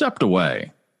 Neil stepped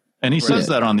away. And he says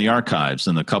that on the archives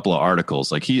in a couple of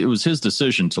articles. Like it was his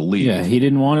decision to leave. Yeah, he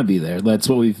didn't want to be there. That's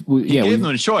what he gave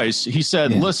them a choice. He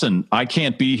said, listen, I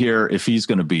can't be here if he's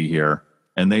going to be here.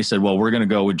 And they said, well, we're going to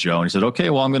go with Joe. And he said, okay,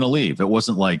 well, I'm going to leave. It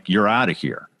wasn't like you're out of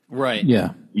here. Right.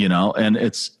 Yeah. You know, and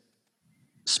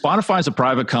Spotify's a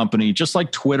private company, just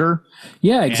like Twitter.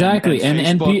 Yeah, exactly.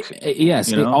 And Facebook, yes,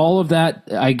 you know? all of that.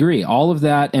 I agree. All of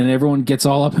that, and everyone gets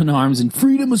all up in arms and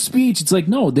freedom of speech. It's like,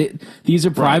 no, these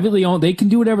are privately owned. They can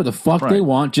do whatever the fuck they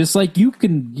want, just like you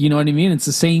can. You know what I mean? It's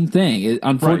the same thing.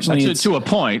 Unfortunately, it's to a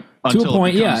point. Until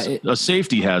it becomes a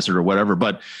safety hazard or whatever.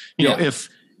 But you know, if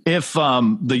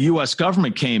the U.S.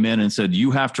 government came in and said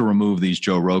you have to remove these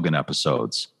Joe Rogan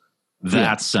episodes,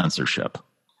 that's censorship.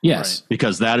 Yes,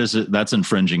 because that's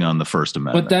infringing on the First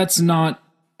Amendment. But that's not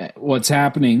what's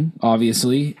happening,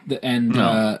 obviously. And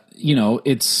you know,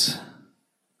 it's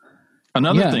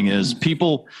another thing is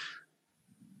people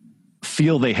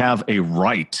feel they have a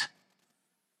right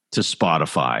to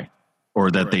Spotify,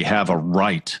 or that they have a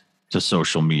right to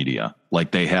social media, like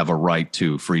they have a right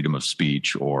to freedom of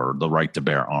speech or the right to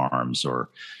bear arms or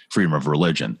freedom of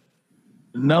religion.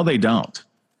 No, they don't.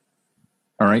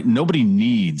 All right. Nobody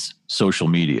needs social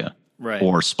media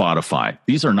or Spotify.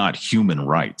 These are not human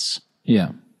rights.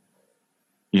 Yeah.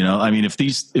 You know, I mean,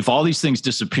 if all these things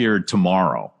disappeared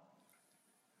tomorrow,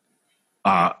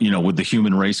 you know, would the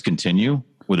human race continue?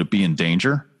 Would it be in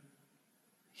danger?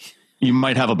 You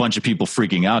might have a bunch of people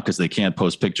freaking out because they can't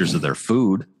post pictures of their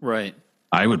food. Right.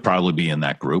 I would probably be in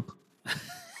that group.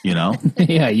 You know?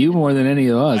 Yeah, you more than any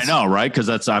of us. I know, right? Because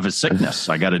I have a sickness.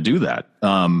 I got to do that.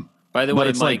 By the way, but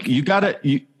it's Mike, like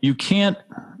you can't.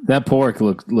 That pork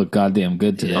looked goddamn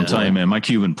good today. I'm telling you, man, my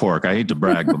Cuban pork. I hate to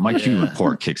brag, but my Cuban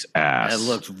pork kicks ass. It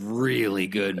looks really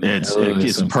good. Man.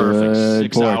 It's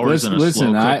perfect. 6 hours in a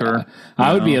slow cooker.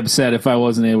 I would be upset if I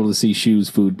wasn't able to see Shoe's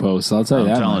food posts. I'll tell you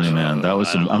that. I'm telling you, man, that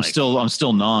was. I'm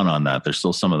still gnawing on that. There's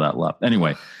still some of that left.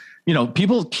 Anyway, you know,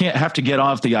 people can't have to get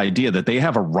off the idea that they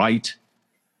have a right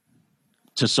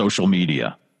to social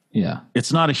media. Yeah,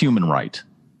 it's not a human right.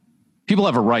 People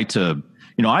have a right to.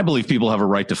 You know, I believe people have a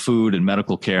right to food and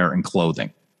medical care and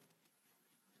clothing,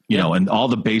 you know, and all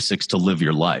the basics to live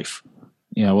your life.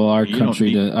 Yeah, well, our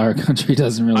country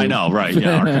doesn't really. I know, right?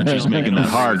 Yeah, our country's making that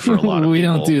hard for a lot of people. We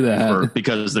don't do that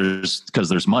because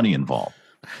there's money involved.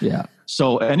 Yeah.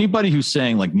 So anybody who's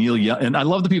saying like Neil Young, and I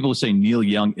love the people who say Neil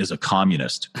Young is a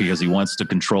communist because he wants to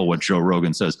control what Joe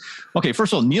Rogan says. Okay,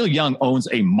 first of all, Neil Young owns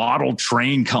a model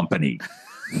train company.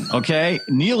 Okay,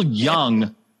 Neil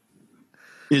Young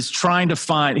is trying to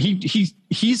find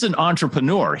he's an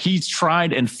entrepreneur. He's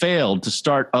tried and failed to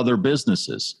start other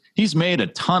businesses. He's made a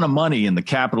ton of money in the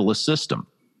capitalist system.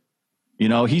 You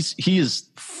know, he is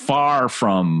far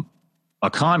from a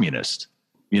communist.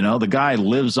 You know, the guy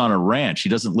lives on a ranch. He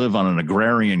doesn't live on an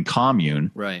agrarian commune.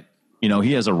 Right. You know,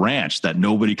 he has a ranch that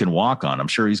nobody can walk on. I'm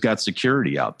sure he's got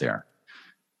security out there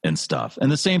and stuff. And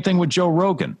the same thing with Joe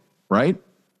Rogan, right?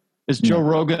 Is Joe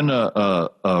Rogan a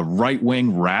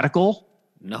right-wing radical?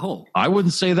 No, I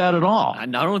wouldn't say that at all. I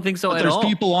don't think so But at there's all.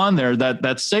 people on there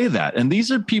that say that. And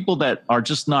these are people that are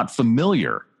just not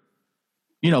familiar.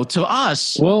 You know, to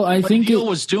us, Well, I what think Neil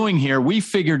was doing here, we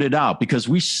figured it out because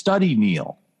we study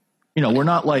Neil. You know, we're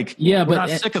not like, Yeah, we're but- not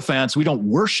sycophants. We don't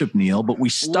worship Neil, but we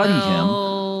study him.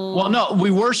 Well, no, we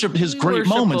worship his we great worship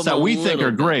moments him that a we think little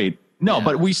are bit. great. No, Yeah.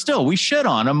 but we shit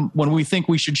on him when we think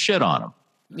we should shit on him.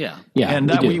 Yeah, Yeah, And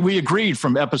that do. we agreed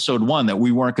from episode 1 that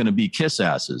we weren't going to be kiss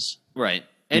asses. right.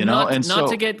 And You know, not, and not so-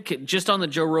 to get just on the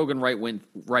Joe Rogan right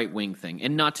wing thing,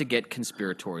 and not to get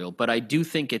conspiratorial, but I do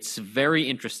think it's very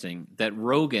interesting that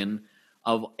Rogan,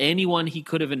 of anyone he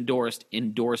could have endorsed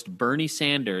Bernie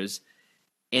Sanders,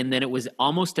 and then it was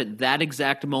almost at that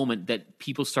exact moment that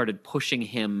people started pushing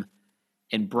him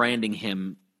and branding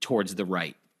him towards the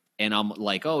right. And I'm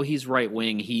like, oh, he's right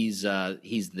wing. He's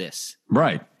this.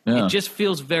 Right. Yeah. It just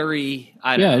feels very.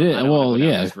 I don't Yeah, know. it I is. don't wanna Well, go down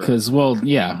yeah, this road. because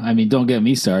I mean, don't get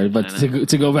me started. But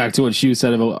to go back to what Shu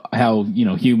said about how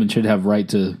humans should have right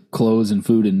to clothes and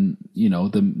food and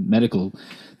the medical,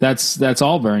 that's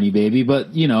all Bernie, baby. But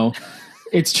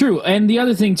it's true. And the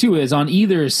other thing too is on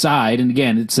either side, and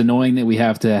again, it's annoying that we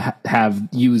have to have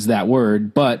used that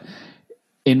word, but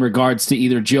in regards to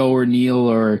either Joe or Neil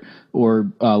or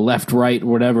left, right, or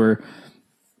whatever,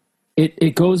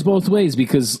 it goes both ways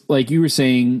because, like you were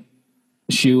saying,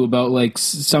 Shu, about like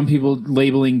some people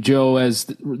labeling Joe as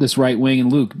this right wing,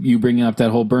 and Luke, you bringing up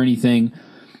that whole Bernie thing.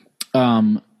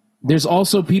 There's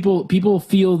also people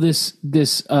feel this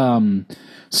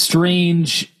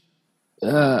strange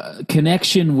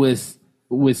connection with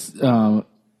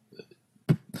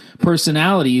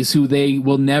personalities who they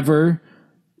will never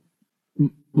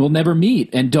meet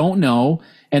and don't know,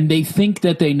 and they think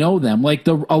that they know them. Like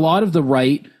a lot of the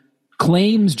right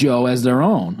claims Joe as their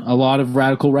own. A lot of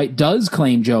radical right does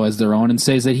claim Joe as their own and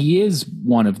says that he is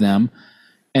one of them.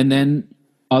 And then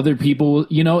other people,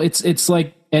 it's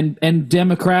like, and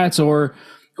Democrats or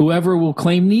whoever will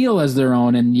claim Neil as their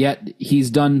own, and yet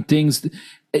he's done things.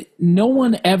 No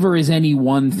one ever is any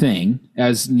one thing,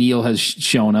 as Neil has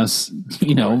shown us,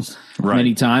 Right.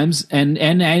 many times, and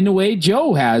in a way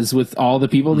Joe has with all the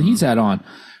people that he's had on.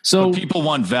 So But people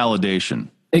want validation.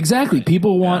 exactly,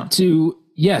 people want to,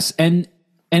 yes, and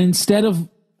instead of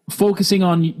focusing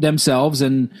on themselves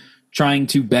and trying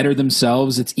to better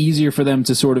themselves, it's easier for them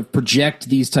to sort of project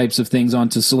these types of things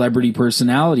onto celebrity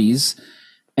personalities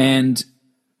and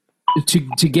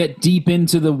to get deep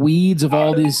into the weeds of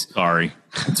all these. Sorry.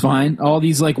 It's fine. All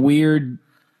these like weird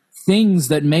things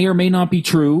that may or may not be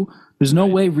true. There's no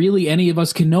way really any of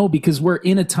us can know because we're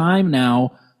in a time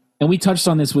now, and we touched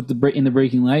on this with in the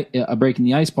Breaking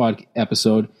the Ice pod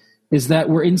episode, is that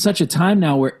we're in such a time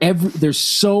now where there's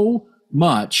so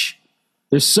much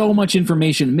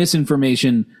information,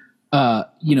 misinformation,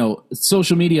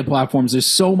 social media platforms. There's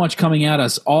so much coming at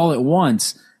us all at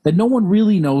once that no one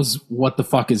really knows what the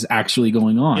fuck is actually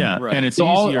going on. Yeah, Right. and it's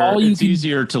So easier. all you It's can-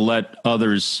 easier to let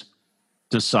others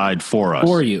decide for us.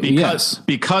 For you, yes.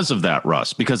 Because of that,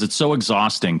 Russ. Because it's so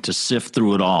exhausting to sift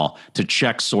through it all, to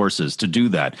check sources, to do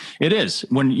that. It is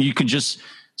when you can just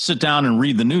sit down and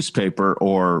read the newspaper,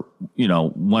 or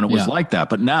when it was like that.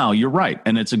 But now you're right,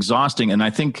 and it's exhausting. And I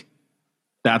think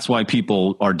that's why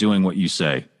people are doing what you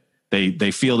say. They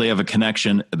feel they have a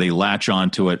connection, they latch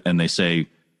onto it, and they say,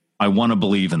 I want to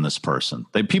believe in this person.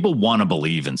 People want to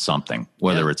believe in something,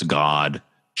 whether it's God,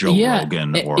 Joe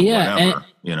Rogan, or whatever.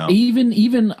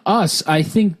 Even us, I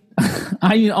think.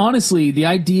 I mean, honestly, the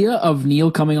idea of Neil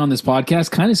coming on this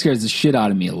podcast kind of scares the shit out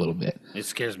of me a little bit It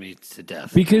scares me to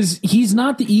death. because he's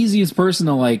not the easiest person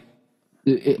to like.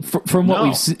 From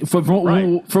what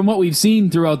from what we've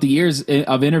seen throughout the years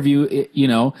of interview,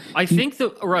 I think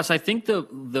Russ. I think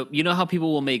the you know how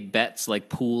people will make bets like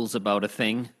pools about a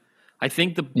thing. I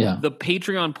think the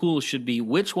Patreon pool should be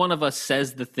which one of us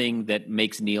says the thing that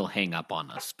makes Neil hang up on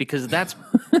us, because that's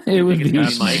it would be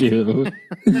That's Mike. Shu.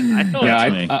 I know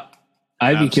Yeah,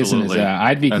 I'd be kissing his ass.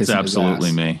 I'd be That's kissing absolutely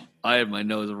his ass. me. I had my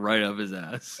nose right up his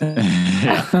ass.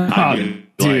 Oh,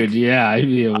 dude, yeah, I'd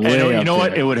be way You know up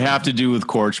what? there. It would have to do with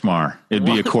Korchmar. It'd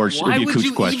be a Korch. Why It'd be a would Cooch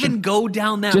you question. even go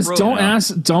down that Just road? don't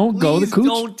ask. Don't go the Please cooch.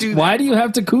 don't do Why that. do you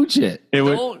have to cooch it? It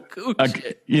would. Don't cooch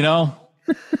it.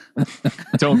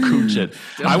 Don't cooch it.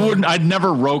 I wouldn't. I'd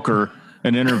never roker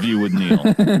an interview with Neil.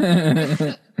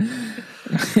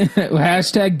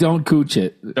 Hashtag don't cooch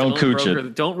it. Don't cooch roker,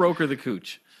 it. Don't roker the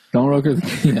cooch. Don't roker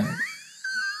the yeah.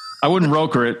 I wouldn't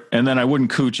roker it, and then I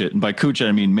wouldn't cooch it. And by cooch it,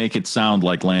 I mean make it sound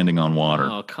like landing on water.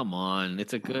 Oh, come on.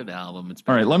 It's a good album. It's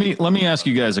All right, let me ask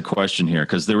you guys a question here,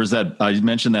 because there was that I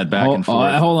mentioned that back and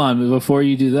forth. Hold on, before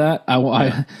you do that,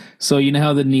 so you know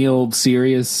how the Neil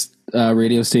Sirius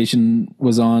radio station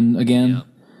was on again. Yeah.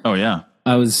 Oh yeah.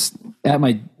 I was at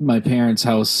my parents'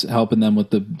 house helping them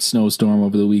with the snowstorm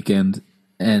over the weekend,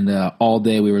 and all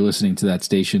day we were listening to that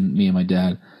station, me and my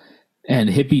dad. And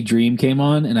Hippie Dream came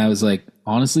on, and I was like,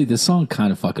 honestly, this song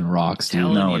kind of fucking rocks, dude.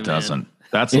 Telling No, you, it man. doesn't.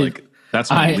 That's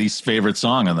my least favorite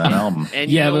song on that album. And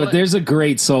you Yeah, know but what? there's a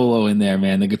great solo in there,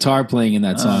 man. The guitar playing in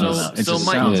that song. So- It just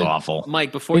Mike- sounds Good. awful.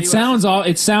 Mike, before It sounds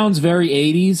very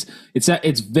 80s.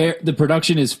 It's very, the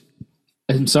production is,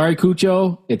 I'm sorry,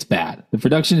 Cucho, it's bad. The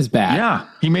production is bad. Yeah,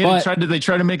 he made But- it. They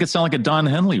tried to make it sound like a Don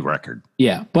Henley record.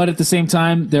 Yeah, but at the same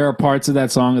time, there are parts of that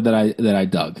song that I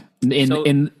dug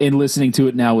in listening to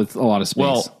it now with a lot of space.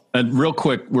 Well, and real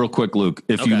quick, Luke,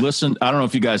 if you Okay. listen, I don't know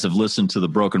if you guys have listened to the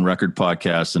Broken Record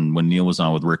podcast and when Neil was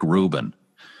on with Rick Rubin,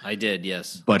 I did,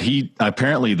 yes. but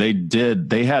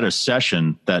they had a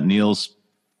session that Neil's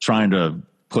trying to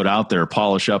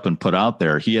polish up and put out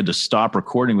there. He had to stop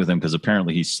recording with him because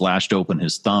apparently he slashed open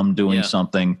his thumb doing Yeah.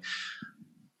 something.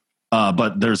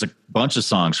 But there's a bunch of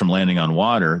songs from Landing on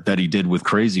Water that he did with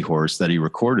Crazy Horse that he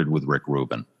recorded with Rick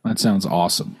Rubin. that sounds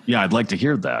awesome. Yeah, I'd like to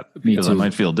hear that Me because I too.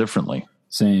 might feel differently.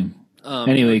 Same.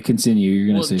 Anyway, continue. You're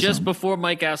going to Well, say just something. before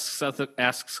Mike asks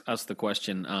us the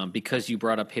question, because you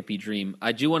brought up Hippie Dream,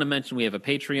 I do want to mention we have a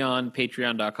Patreon,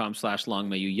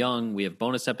 patreon.com/longmayyouyoung. We have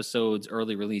bonus episodes,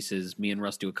 early releases. Me and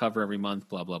Russ do a cover every month,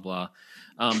 blah, blah, blah.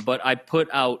 But I put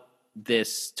out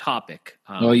this topic.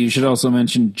 Oh, you should also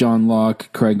mention John Locke,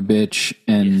 Craig Bitch,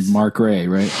 and Yes. Mark Ray,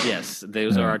 right? Yes,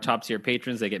 those are our top tier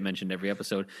patrons. They get mentioned every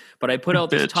episode. But I put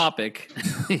out this Bitch. topic.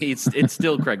 it's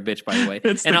still Craig Bitch, by the way.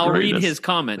 It's and the I'll read greatest. his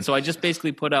comment. So I just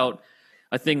basically put out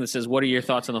a thing that says, "What are your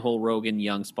thoughts on the whole Rogan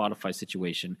Young Spotify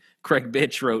situation?" Craig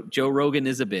Bitch wrote, "Joe Rogan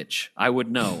is a bitch. I would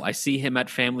know. I see him at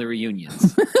family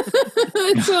reunions."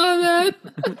 I saw that.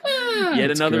 Yet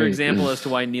That's another great. example as to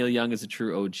why Neil Young is a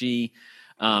true OG.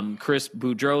 Chris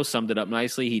Boudreau summed it up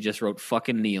nicely. He just wrote,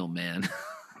 "Fucking Neil, man,"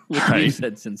 which we've Right.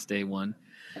 said since day one.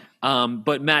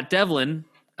 But Matt Devlin,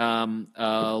 a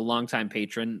longtime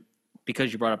patron,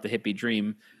 because you brought up the Hippie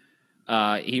Dream,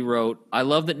 he wrote, "I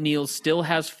love that Neil still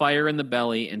has fire in the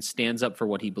belly and stands up for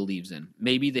what he believes in.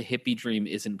 Maybe the Hippie Dream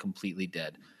isn't completely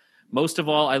dead. Most of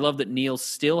all, I love that Neil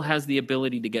still has the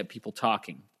ability to get people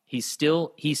talking. He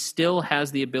still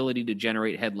has the ability to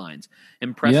generate headlines.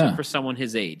 Impressive Yeah. for someone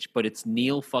his age, but it's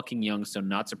Neil fucking Young, so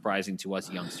not surprising to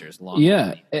us youngsters."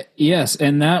 Yeah, yes,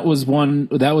 and that was one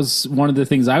of the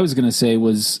things I was going to say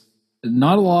was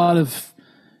not a lot of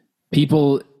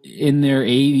people in their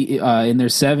 80 in their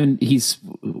 70s. He's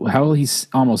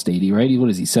almost 80, right? What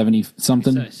is he, 70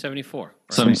 something? 74.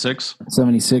 76.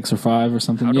 76 or 5 or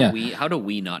something. How do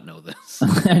we not know this?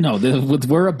 I know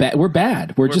we're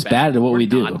bad. We're just bad at what We're we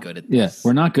do. not good at Yeah, this.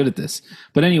 we're not good at this.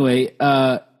 But anyway,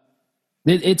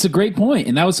 it's a great point,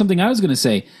 and that was something I was going to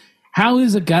say. How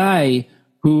is a guy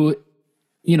who,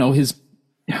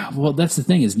 that's the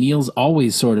thing is Neil's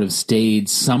always sort of stayed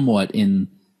somewhat in.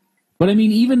 But I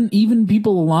mean, even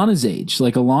people Alana's age,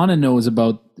 like Alana knows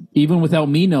about, even without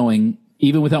me knowing,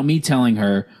 even without me telling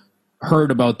her, heard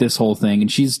about this whole thing,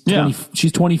 and she's 20,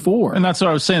 she's 24. And that's what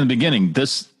I was saying in the beginning.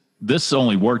 This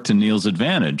only worked to Neil's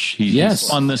advantage. He Yes.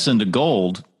 spun this into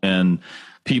gold, and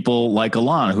people like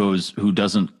Alana, who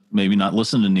doesn't maybe not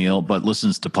listen to Neil, but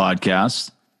listens to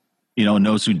podcasts,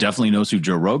 definitely knows who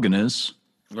Joe Rogan is.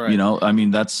 Right. I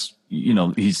mean, that's,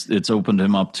 it's opened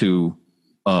him up to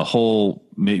a whole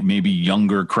maybe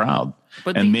younger crowd.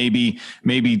 But and maybe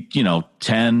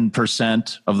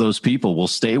 10% of those people will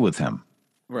stay with him.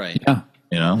 Right.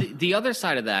 Yeah. The other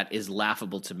side of that is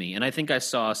laughable to me, and I think I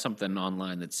saw something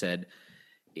online that said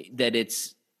that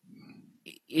it's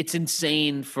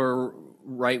insane for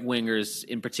right wingers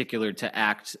in particular to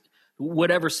act,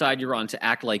 whatever side you're on, to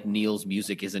act like Neil's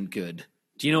music isn't good.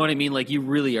 Do you know what I mean? Like, you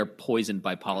really are poisoned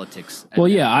by politics. Well,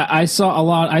 yeah, I saw a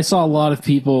lot of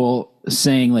people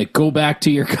saying like, "Go back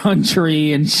to your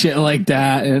country" and shit like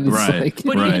that, and it's Right. like,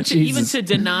 But Right. even to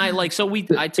deny, like, so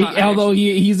although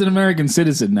he's an American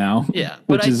citizen now, yeah,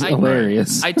 which is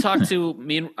hilarious. I talked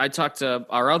to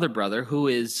our other brother who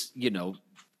is,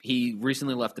 he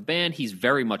recently left the band. He's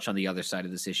very much on the other side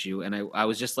of this issue. And I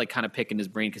was just like kind of picking his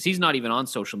brain because he's not even on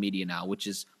social media now, which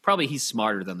is probably he's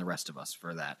smarter than the rest of us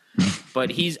for that. But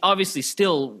he's obviously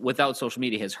still, without social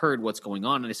media, has heard what's going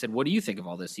on. And I said, "What do you think of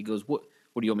all this?" He goes, What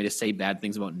do you want me to say bad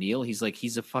things about Neil? He's like,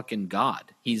 he's a fucking god.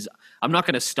 I'm not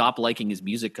going to stop liking his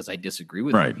music because I disagree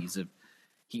with Right. him.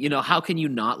 How can you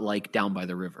not like Down by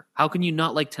the River? How can you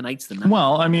not like Tonight's the Night?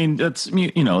 Well, I mean, that's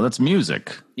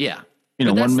music. Yeah.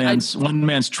 But But one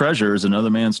man's treasure is another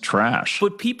man's trash.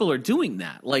 But people are doing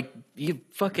that. Like, you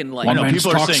fucking like. One know, man's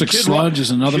people are saying toxic Kid sludge Rock-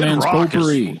 is another Kid man's Rock is-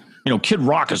 potpourri. Kid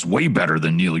Rock is way better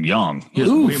than Neil Young. He's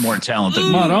way more talented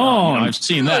than Neil Young. I've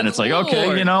seen that. And it's like,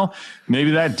 okay,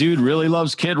 maybe that dude really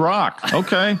loves Kid Rock.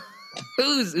 Okay.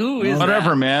 Who is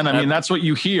whatever, that? man. I mean, that's what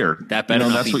you hear. That better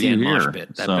not be Dan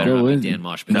Moshpit. That better not be Dan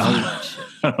Moshpit. No,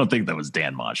 I don't think that was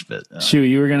Dan Moshpit. Shu,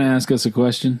 you were going to ask us a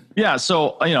question? Yeah.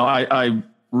 So, I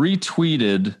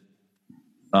retweeted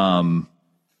an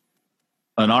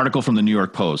article from the New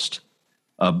York Post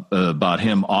about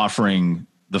him offering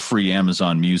the free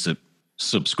Amazon Music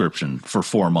subscription for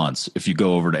 4 months if you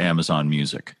go over to Amazon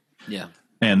Music. Yeah.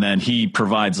 And then he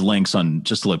provides links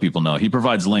just to let people know, he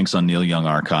provides links on Neil Young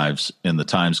Archives in the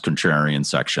Times Contrarian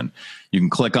section. You can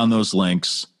click on those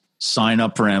links, sign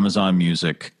up for Amazon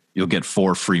Music. You'll get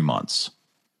 4 free months.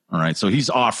 All right. So he's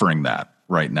offering that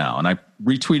right now. And I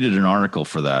retweeted an article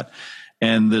for that.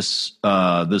 And this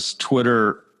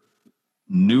Twitter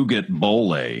Nougat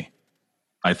Bole,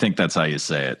 I think that's how you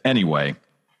say it. Anyway,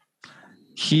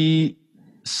 he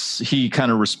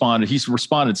kind of responded. He's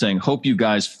responded saying, hope you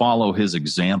guys follow his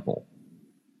example.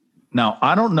 Now,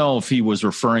 I don't know if he was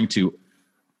referring to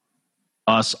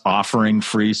us offering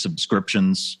free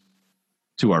subscriptions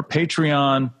to our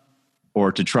Patreon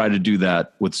or to try to do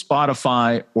that with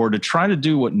Spotify or to try to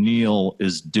do what Neil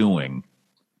is doing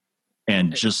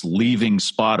and just leaving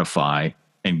Spotify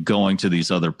and going to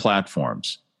these other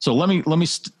platforms. So let me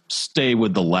stay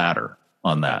with the latter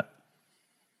on that.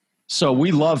 So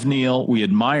we love Neil. We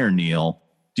admire Neil.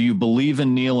 Do you believe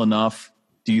in Neil enough?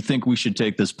 Do you think we should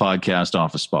take this podcast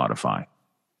off of Spotify?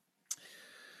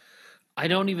 I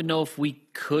don't even know if we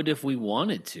could if we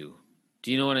wanted to.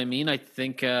 Do you know what I mean? I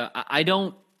think I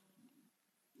don't.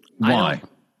 Why?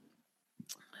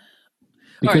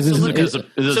 Because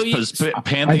does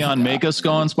Pantheon make us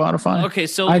go on Spotify? Okay,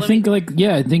 so I think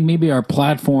maybe our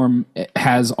platform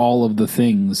has all of the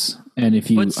things. And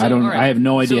if you, I have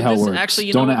no idea how it works.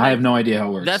 Actually, I have no idea how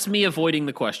it works. That's me avoiding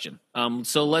the question.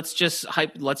 So let's just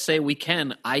let's say we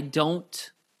can. I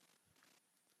don't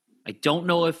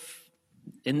know if,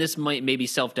 and this may be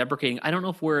self-deprecating. I don't know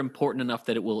if we're important enough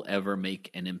that it will ever make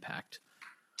an impact.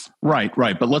 Right.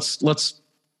 But let's.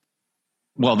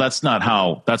 Well, that's not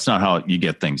how you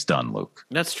get things done, Luke.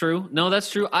 That's true. No, that's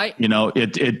true. You know what?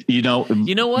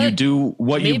 You do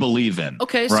what you believe in.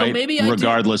 Okay, right? So maybe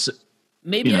regardless.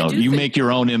 Maybe you make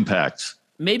your own impact.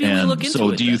 Maybe we look into it.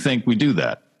 So do you think we do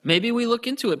that? Maybe we look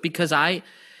into it because I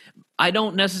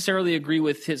don't necessarily agree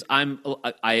with his.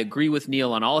 I agree with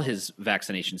Neil on all his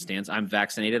vaccination stance. I'm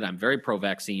vaccinated. I'm very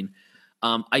pro-vaccine.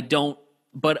 I don't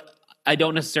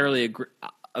necessarily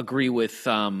agree with.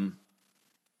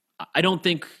 I don't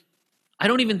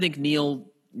even think Neil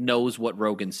knows what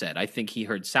Rogan said. I think he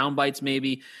heard sound bites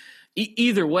maybe.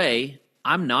 Either way,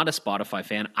 I'm not a Spotify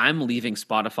fan. I'm leaving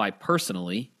Spotify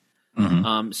personally.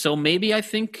 Mm-hmm. So maybe I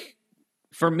think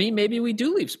for me, maybe we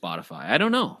do leave Spotify. I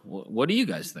don't know. What do you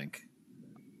guys think?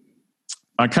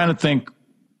 I kind of think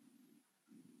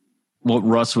what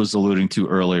Russ was alluding to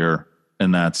earlier,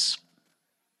 and that's,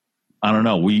 I don't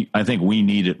know. I think we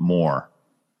need it more.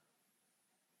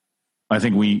 I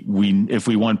think we if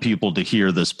we want people to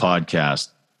hear this podcast,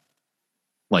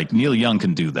 like Neil Young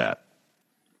can do that.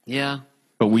 Yeah.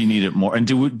 But we need it more. And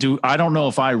I don't know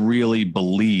if I really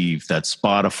believe that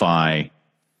Spotify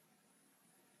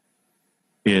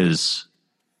is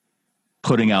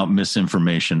putting out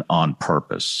misinformation on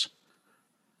purpose.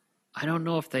 I don't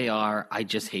know if they are. I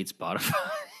just hate Spotify.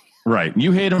 Right.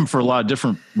 You hate them for a lot of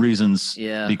different reasons.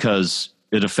 Yeah. Because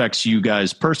it affects you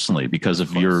guys personally because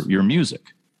of your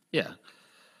music. Yeah.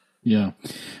 Yeah.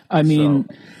 I mean,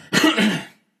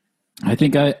 I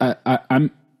think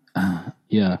I'm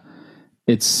yeah.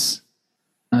 It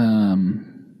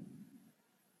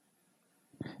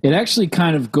actually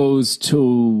kind of goes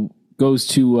to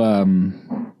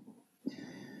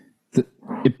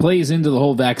it plays into the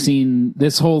whole vaccine,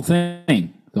 this whole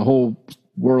thing, the whole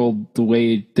world, the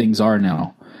way things are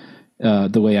now,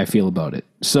 the way I feel about it.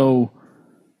 So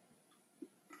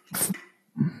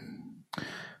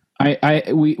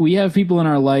we have people in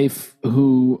our life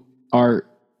who are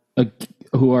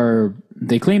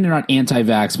they claim they're not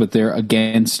anti-vax, but they're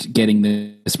against getting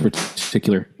this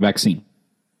particular vaccine.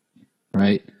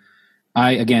 Right.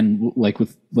 I, again, like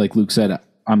Luke said,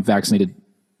 I'm vaccinated,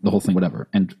 the whole thing, whatever.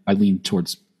 And I lean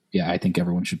towards, I think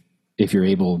everyone should, if you're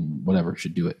able, whatever,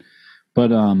 should do it.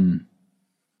 But,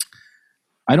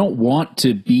 I don't want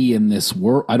to be in this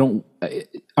world. I'm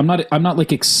not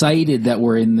like excited that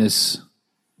we're in this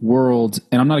world,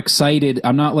 and I'm not excited.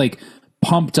 I'm not like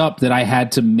pumped up that I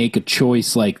had to make a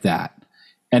choice like that.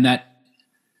 And that,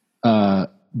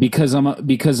 because I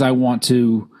want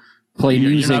to play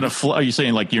music. Are you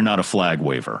saying like you're not a flag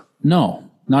waver? No,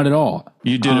 not at all.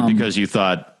 You did it because you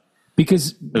thought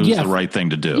because it was the right thing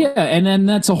to do. Yeah, and then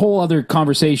that's a whole other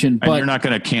conversation. But and you're not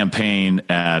going to campaign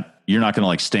you're not going to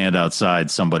like stand outside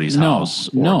somebody's house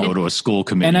or go to a school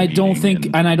committee. And I don't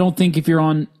think if you're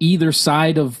on either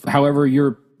side of however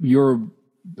you're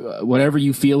whatever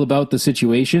you feel about the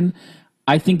situation,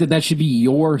 I think that should be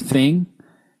your thing.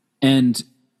 And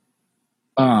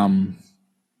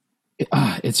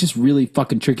it's just really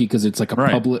fucking tricky because it's like a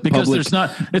public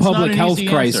health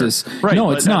crisis. Right.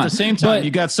 No, it's not. At the same time,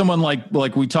 you got someone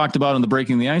like we talked about on the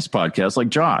Breaking the Ice podcast, like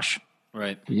Josh.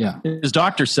 Right. Yeah. His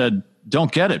doctor said,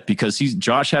 don't get it because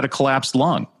Josh had a collapsed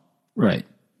lung. Right.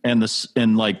 And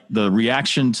the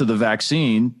reaction to the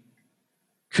vaccine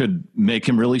could make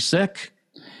him really sick.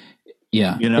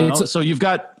 Yeah. So you've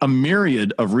got a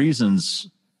myriad of reasons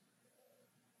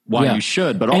why you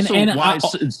should, but also why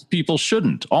people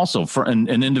shouldn't also in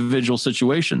individual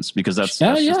situations, because that's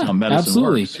just how medicine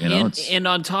works. And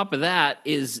on top of that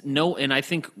and I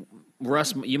think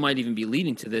Russ, you might even be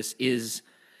leading to this is,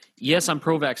 yes, I'm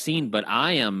pro-vaccine, but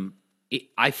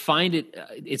I find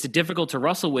it's difficult to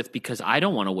wrestle with because I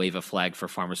don't want to wave a flag for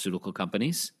pharmaceutical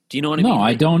companies. Do you know what I mean? No,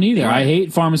 I don't either. I hate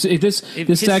pharmaceuticals.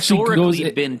 This actually goes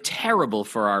been terrible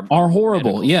for our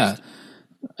horrible. Yeah.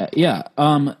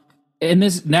 And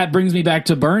that brings me back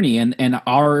to Bernie and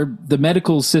the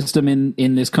medical system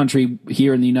in this country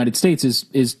here in the United States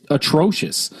is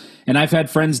atrocious. And I've had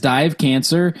friends die of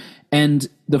cancer and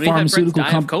the pharmaceutical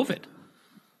COVID.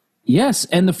 Yes,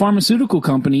 and the pharmaceutical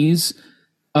companies,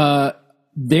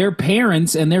 their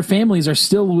parents and their families are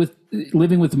still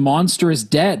living with monstrous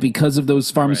debt because of those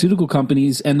pharmaceutical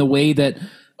companies and the way that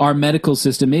our medical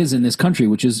system is in this country,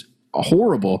 which is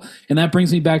horrible. And that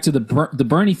brings me back to the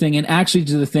Bernie thing, and actually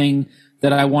to the thing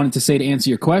that I wanted to say to answer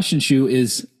your question, Shu,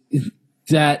 is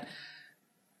that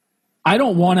I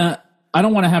don't want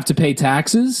to have to pay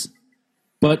taxes,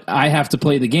 but I have to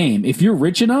play the game. If you're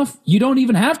rich enough, you don't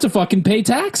even have to fucking pay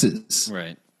taxes.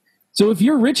 Right. So if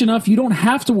you're rich enough, you don't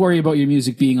have to worry about your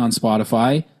music being on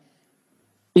Spotify.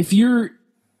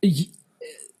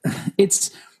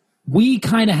 We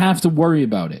kind of have to worry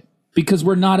about it because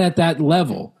we're not at that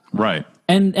level. Right.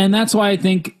 And that's why I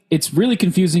think it's really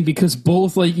confusing because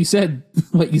both, like you said,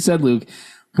 Luke,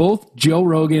 both Joe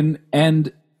Rogan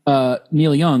and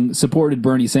Neil Young supported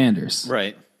Bernie Sanders.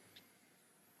 Right.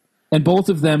 And both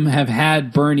of them have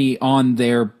had Bernie on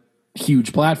their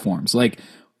huge platforms. Like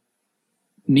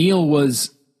Neil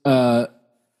was on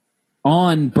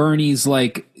Bernie's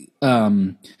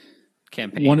campaign.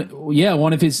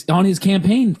 On his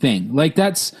campaign thing. Like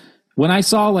that's when I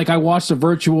watched a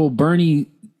virtual Bernie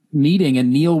meeting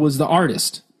and Neil was the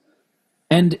artist.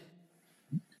 And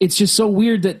it's just so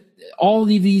weird that all of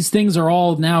these things are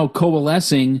all now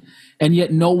coalescing and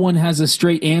yet no one has a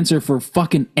straight answer for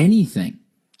fucking anything.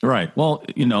 Right. Well,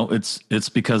 it's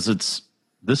because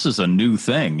this is a new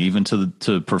thing, even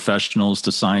to professionals,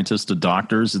 to scientists, to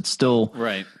doctors. It's still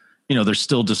right. They're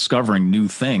still discovering new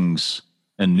things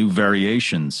and new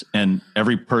variations, and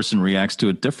every person reacts to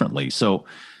it differently. So,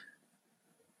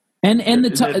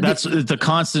 that's the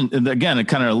constant. And again, it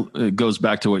kind of goes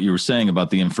back to what you were saying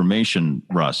about the information,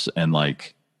 Russ, and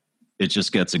it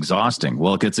just gets exhausting.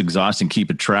 Well, it gets exhausting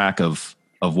keeping track of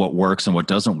what works and what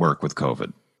doesn't work with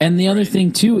COVID. And the other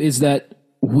thing too is that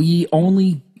we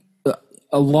only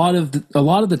a lot of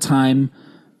the time.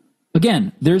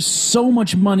 Again, there's so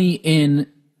much money in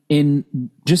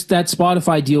just that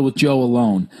Spotify deal with Joe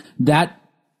alone that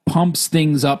pumps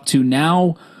things up to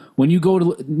now. When you go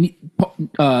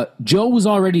to Joe was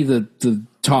already the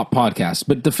top podcast,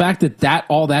 but the fact that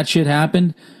all that shit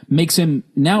happened makes him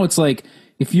now. It's like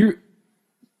if you're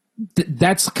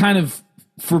that's kind of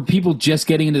for people just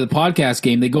getting into the podcast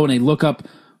game. They go and they look up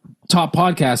top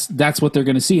podcasts. That's what they're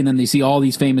going to see, and then they see all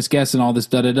these famous guests and all this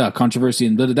controversy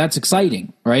and that's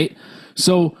exciting, right?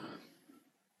 So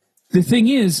the thing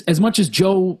is, as much as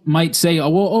Joe might say,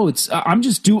 I'm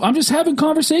just having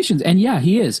conversations, and yeah,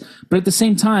 he is, but at the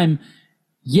same time,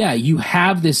 yeah, you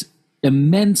have this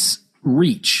immense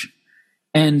reach,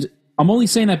 and I'm only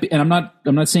saying that, and I'm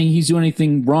not saying he's doing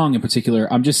anything wrong in particular.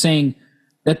 I'm just saying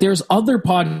that there's other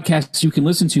podcasts you can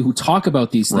listen to who talk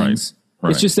about these things.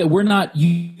 Right. It's just that we're not,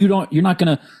 you're not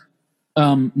going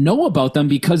to know about them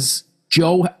because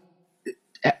Joe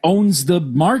owns the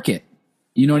market.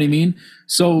 You know what I mean?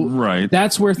 So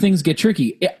that's where things get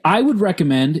tricky. I would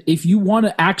recommend if you want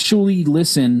to actually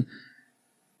listen.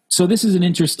 So this is an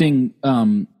interesting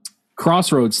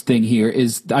crossroads thing here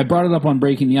is I brought it up on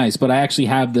Breaking the Ice, but I actually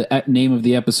have the name of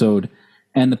the episode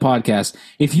and the podcast.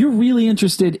 If you're really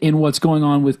interested in what's going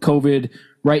on with COVID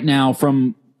right now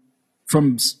from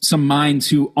some minds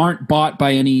who aren't bought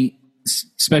by any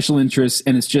special interests,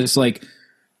 and it's just like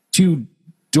two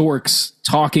dorks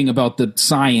talking about the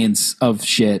science of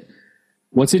shit.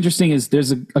 What's interesting is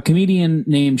there's a comedian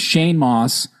named Shane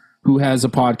Moss who has a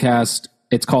podcast.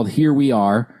 It's called Here We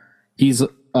Are. He's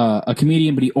a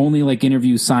comedian, but he only like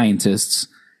interviews scientists,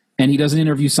 and he doesn't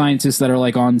interview scientists that are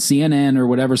like on CNN or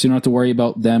whatever. So you don't have to worry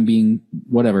about them being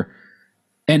whatever.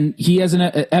 And he has an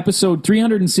episode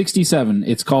 367.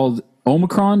 It's called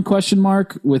Omicron ?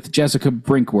 With Jessica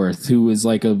Brinkworth, who is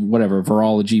like a whatever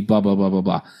virology, blah, blah, blah, blah,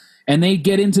 blah. And they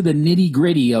get into the nitty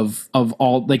gritty of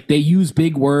all, like they use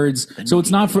big words. So it's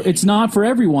not for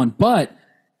everyone. But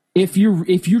if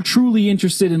you're truly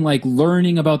interested in like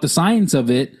learning about the science of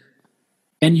it,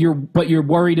 and you're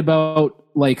worried about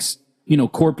like, you know,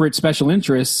 corporate special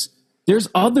interests, there's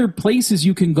other places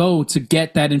you can go to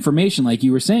get that information. Like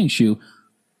you were saying, Shu.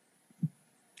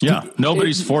 Yeah.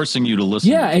 Nobody's forcing you to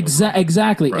listen. Yeah,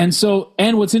 exactly. Right.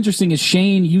 And what's interesting is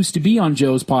Shane used to be on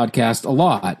Joe's podcast a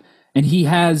lot. And he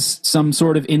has some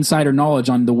sort of insider knowledge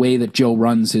on the way that Joe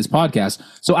runs his podcast.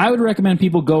 So I would recommend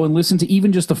people go and listen to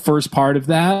even just the first part of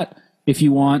that if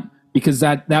you want, because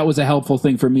that was a helpful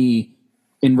thing for me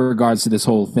in regards to this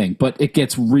whole thing. But it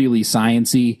gets really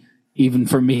sciencey, even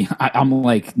for me. I'm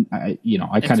like,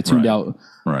 I kind of tuned out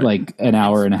like an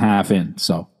hour and a half in.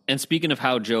 So. And speaking of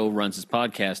how Joe runs his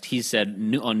podcast, he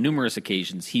said on numerous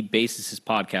occasions he bases his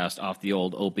podcast off the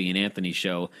old Opie and Anthony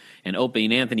show. And Opie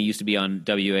and Anthony used to be on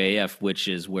WAAF, which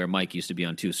is where Mike used to be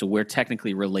on too. So we're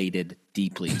technically related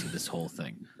deeply to this whole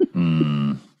thing.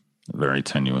 A very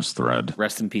tenuous thread.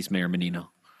 Rest in peace, Mayor Menino.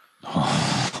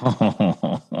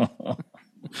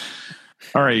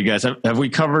 All right, you guys, have we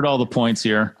covered all the points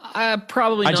here?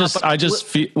 Probably not. I just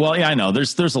feel, well, yeah, I know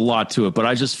there's a lot to it, but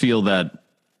I just feel that,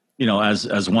 you know,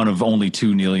 as one of only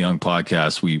two Neil Young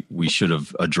podcasts, we should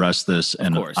have addressed this.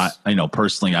 And I know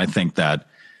personally, I think that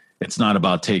it's not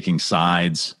about taking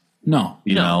sides. No,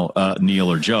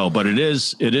 Neil or Joe, but it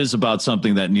is about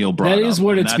something that Neil brought up. That is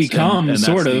what it's become,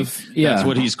 sort of. Yeah, that's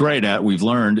what he's great at. We've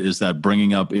learned is that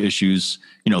bringing up issues,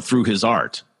 you know, through his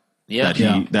art. Yeah,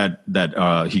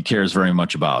 that he cares very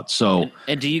much about. So,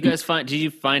 and do you guys find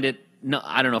it? No,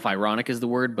 I don't know if ironic is the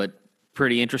word, but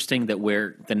pretty interesting that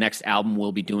where the next album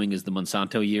we'll be doing is the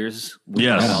Monsanto years.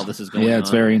 Yes, all this is going on. Yeah, it's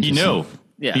very interesting. He knew.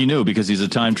 Yeah. He knew because he's a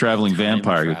time-traveling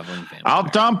vampire. I'll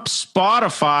dump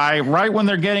Spotify right when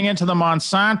they're getting into the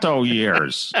Monsanto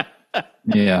years.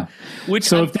 Yeah.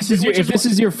 If this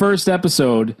is your first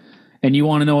episode and you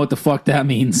want to know what the fuck that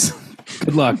means,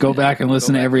 good luck. Go back and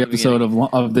listen to every episode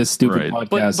of this stupid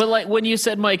podcast. But like when you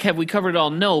said, Mike, have we covered it all?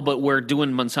 No, but we're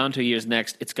doing Monsanto years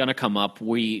next. It's going to come up.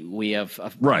 We have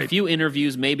a few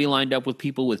interviews maybe lined up with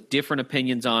people with different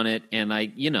opinions on it. And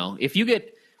if you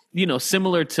get,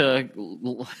 similar to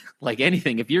like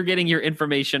anything, if you're getting your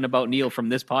information about Neil from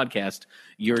this podcast,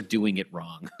 you're doing it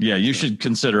wrong. Yeah, you should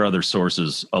consider other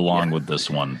sources along with this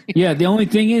one. Yeah, the only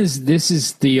thing is this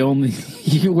is the only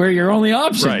where your only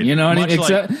option. Right. You know what I mean?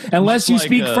 Except unless you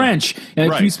speak French.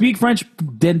 And if you speak French,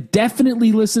 then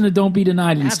definitely listen to Don't Be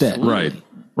Denied instead. Right.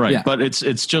 Yeah. But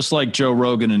it's just like Joe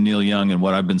Rogan and Neil Young and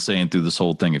what I've been saying through this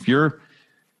whole thing. If you're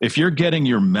getting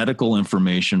your medical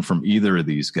information from either of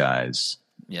these guys,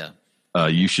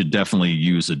 you should definitely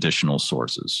use additional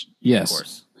sources. Yes. Of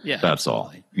course. Yeah. That's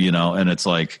absolutely. all. And it's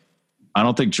like, I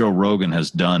don't think Joe Rogan has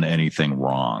done anything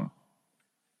wrong.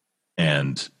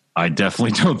 And I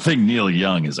definitely don't think Neil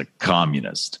Young is a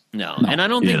communist. No. And I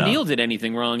don't think Neil did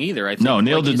anything wrong either. I think, no,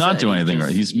 Neil did not do anything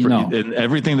wrong. And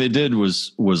everything they did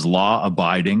was law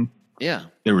abiding. Yeah.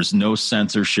 There was no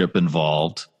censorship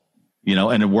involved.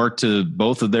 And it worked to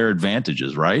both of their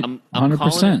advantages, right?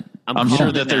 100%. I'm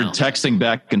sure that they're texting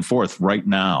back and forth right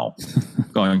now,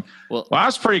 going, "Well,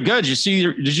 that's pretty good. Did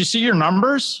you see your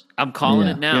numbers?" I'm calling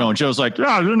it now. And Joe's like,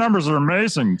 "Yeah, your numbers are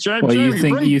amazing." Well,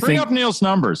 you bring up Neil's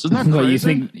numbers? Isn't that crazy? Well,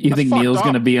 you think Neil's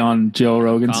going to be on Joe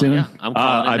Rogan soon? Yeah, I'm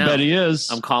calling it now. I bet he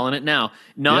is. I'm calling it now.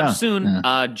 Not soon.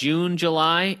 June,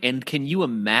 July, and can you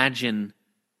imagine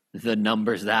the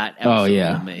numbers that episode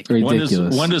will make?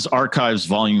 Ridiculous. When does Archives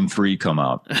Volume 3 come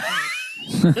out?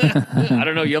 I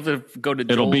don't know. You have to go to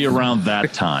It'll be around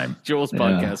that time. Joel's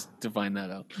podcast to find that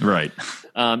out. Right.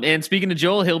 And speaking of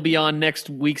Joel, he'll be on next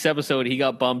week's episode. He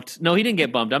got bumped. No, he didn't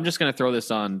get bumped. I'm just going to throw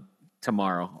this on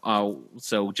tomorrow. I'll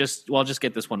just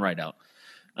get this one right out.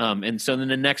 And so then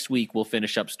the next week we'll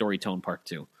finish up Storytone Part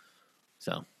 2.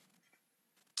 So.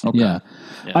 Okay.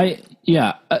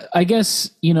 Yeah. I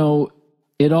guess, it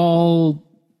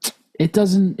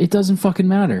doesn't fucking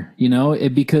matter,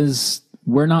 because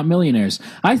we're not millionaires.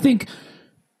 I think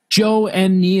Joe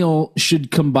and Neil should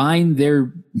combine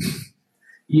their,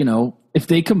 if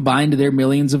they combined their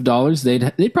millions of dollars,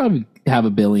 they'd probably have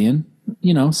 $1 billion,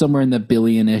 somewhere in the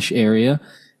billion-ish area.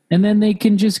 And then they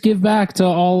can just give back to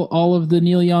all of the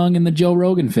Neil Young and the Joe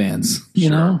Rogan fans. You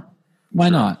know? Why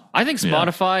not? I think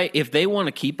Spotify, if they want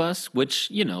to keep us, which,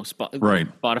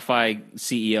 Spotify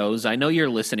CEOs, I know you're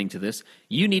listening to this,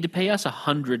 you need to pay us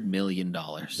 $100 million.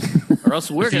 Or else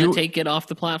we're going to take it off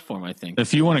the platform, I think.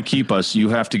 If you want to keep us, you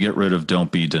have to get rid of Don't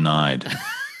Be Denied.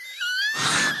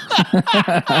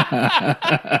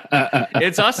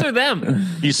 It's us or them.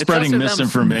 He's spreading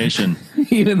misinformation.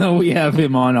 Even though we have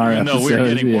him on our episode. No, we're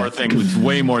getting more things,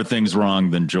 way more things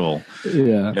wrong than Joel.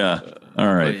 Yeah.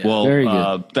 All right.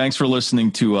 Well, thanks for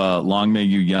listening to Long May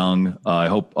You Young. I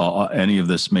hope any of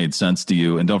this made sense to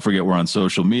you. And don't forget, we're on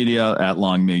social media at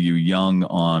Long May You Young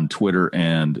on Twitter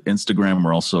and Instagram.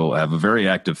 We also have a very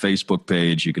active Facebook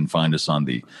page. You can find us on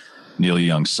the Neil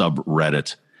Young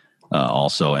subreddit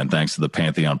also. And thanks to the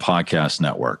Pantheon Podcast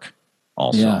Network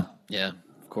also. Yeah,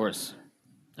 of course.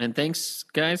 And thanks,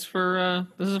 guys, for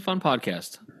this is a fun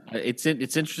podcast. It's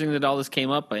interesting that all this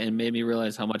came up and made me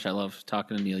realize how much I love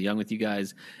talking to Neil Young with you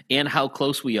guys and how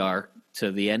close we are to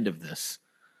the end of this.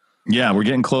 Yeah, we're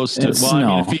getting close to.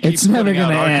 It's never going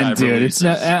to end, dude.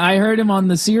 I heard him on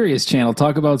the Sirius channel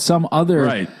talk about some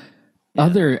other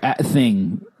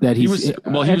thing that he was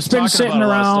talking sitting about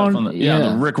around. On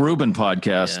the Rick Rubin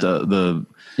podcast, the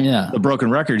Broken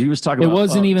Record. He was talking about. It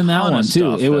wasn't even that one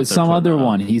too. It was some other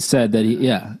one. He said that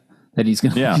he's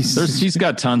going to. Yeah, he's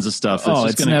got tons of stuff.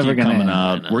 It's going to keep coming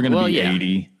out. We're going to be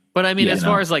 80. But I mean, as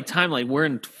far as like timeline, we're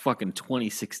in fucking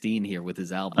 2016 here with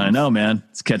his album. I know, man.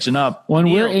 It's catching up.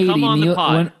 When we're 80,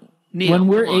 when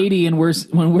we're 80 and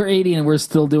we're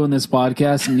still doing this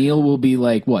podcast, Neil will be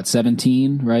like what,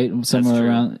 17, right? Somewhere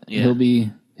around. Yeah. He'll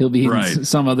be in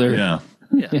some other.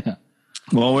 Yeah.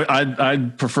 Well,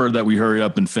 I'd prefer that we hurry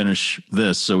up and finish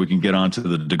this so we can get on to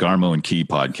the DeGarmo and Key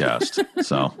podcast.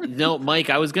 So no, Mike,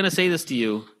 I was going to say this to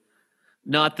you.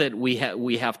 Not that we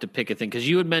have to pick a thing, because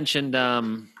you had mentioned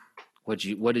what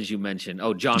did you mention?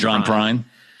 Oh, John Prine.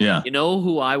 Yeah. You know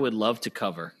who I would love to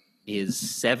cover is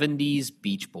 70s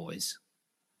Beach Boys,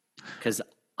 because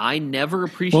I never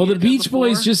appreciated. Well, the Beach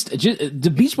Boys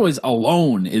the Beach Boys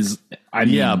alone is.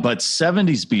 But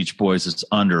 70s Beach Boys is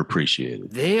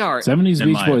underappreciated. They are. 70s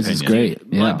Beach Boys is great.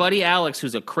 Yeah. My buddy Alex,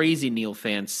 who's a crazy Neil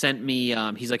fan, sent me.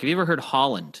 He's like, "Have you ever heard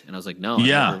Holland?" And I was like, "No."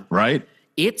 Yeah, right.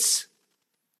 It's.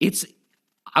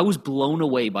 I was blown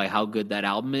away by how good that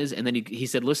album is. And then he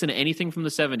said, listen to anything from the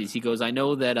 70s. He goes, I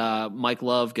know that Mike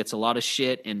Love gets a lot of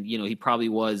shit, and he probably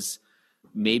was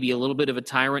maybe a little bit of a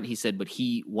tyrant. He said, but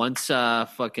once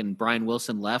fucking Brian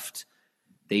Wilson left,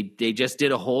 they just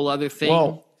did a whole other thing.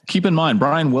 Well, keep in mind,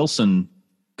 Brian Wilson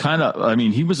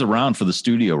he was around for the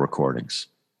studio recordings.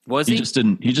 Was he? He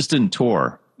just didn't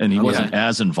tour, and he wasn't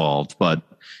as involved, but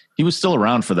he was still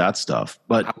around for that stuff.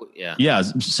 But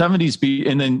 70s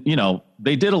and then,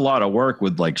 they did a lot of work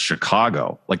with like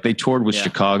Chicago. Like they toured with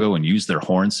Chicago and used their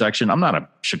horn section. I'm not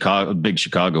a big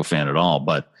Chicago fan at all,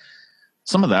 but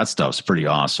some of that stuff's pretty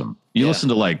awesome. You listen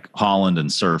to like Holland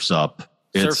and Surf's Up.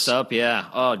 Surf's Up, yeah.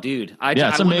 Oh, dude.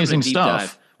 It's amazing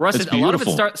stuff. Russ, it's a lot of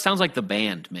beautiful. it sounds like the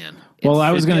band, man. Well,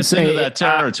 I was going to say that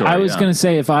territory. I was going to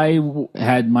say if I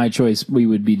had my choice, we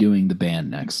would be doing the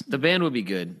band next. The band would be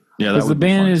good. Yeah, because the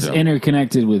band is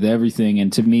interconnected with everything,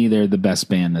 and to me, they're the best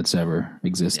band that's ever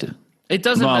existed. Yeah. It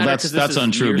doesn't matter. That's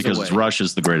untrue because Rush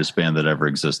is the greatest band that ever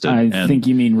existed. I think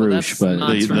you mean Rouge, but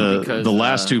the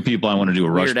last two people I want to do a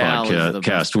Rush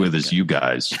podcast with is you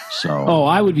guys. So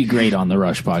I would be great on the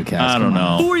Rush podcast. I don't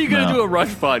know. Who are you going to do a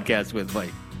Rush podcast with,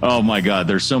 Mike? Oh my God,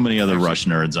 there's so many other Rush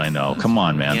nerds I know. Come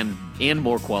on, man. And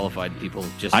more qualified people.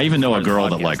 I even know a girl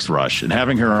that likes Rush, and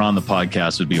having her on the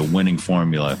podcast would be a winning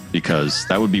formula because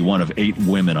that would be one of 8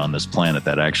 women on this planet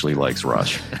that actually likes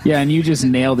Rush. Yeah, and you just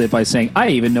nailed it by saying, I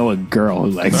even know a girl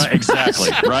who likes Rush. Exactly,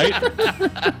 right?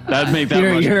 That'd make that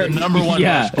the number one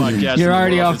Rush podcast. You're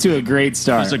already off to a great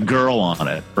start. There's a girl on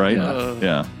it, right?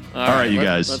 Yeah. All right, you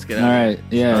guys. Let's get out. All right,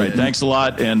 yeah. All right, thanks a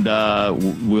lot, and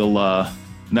we'll...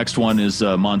 next one is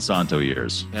Monsanto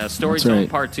years. Story Zone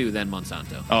Part 2, then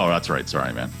Monsanto. Oh, that's right.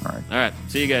 Sorry, man. All right.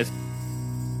 See you guys.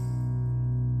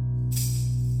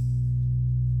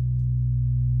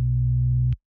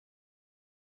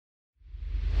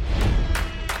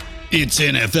 It's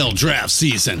NFL draft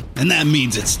season, and that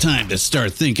means it's time to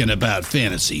start thinking about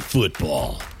fantasy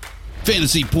football.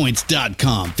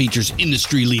 FantasyPoints.com features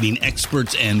industry-leading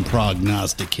experts and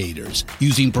prognosticators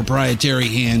using proprietary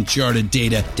hand-charted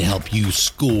data to help you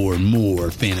score more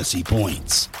fantasy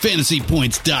points.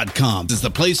 FantasyPoints.com is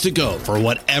the place to go for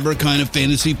whatever kind of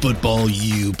fantasy football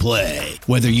you play.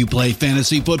 Whether you play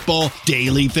fantasy football,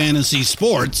 daily fantasy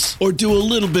sports, or do a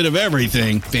little bit of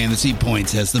everything, Fantasy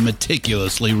Points has the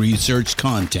meticulously researched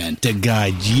content to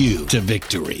guide you to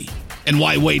victory. And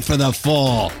why wait for the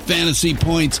fall? Fantasy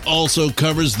Points also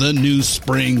covers the new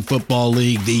spring football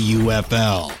league, the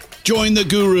UFL. Join the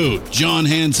guru, John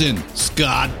Hansen,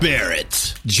 Scott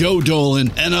Barrett, Joe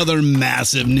Dolan, and other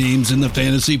massive names in the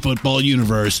fantasy football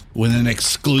universe with an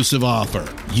exclusive offer.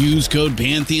 Use code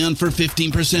Pantheon for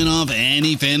 15% off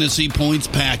any Fantasy Points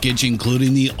package,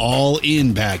 including the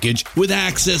all-in package, with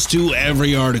access to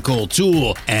every article,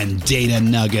 tool, and data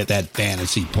nugget that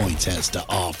Fantasy Points has to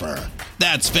offer.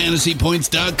 That's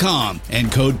fantasypoints.com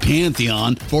and code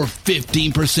Pantheon for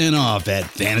 15% off at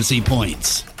Fantasy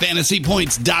Points.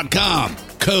 Fantasypoints.com,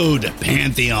 code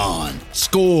Pantheon.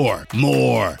 Score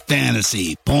more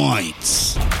fantasy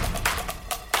points.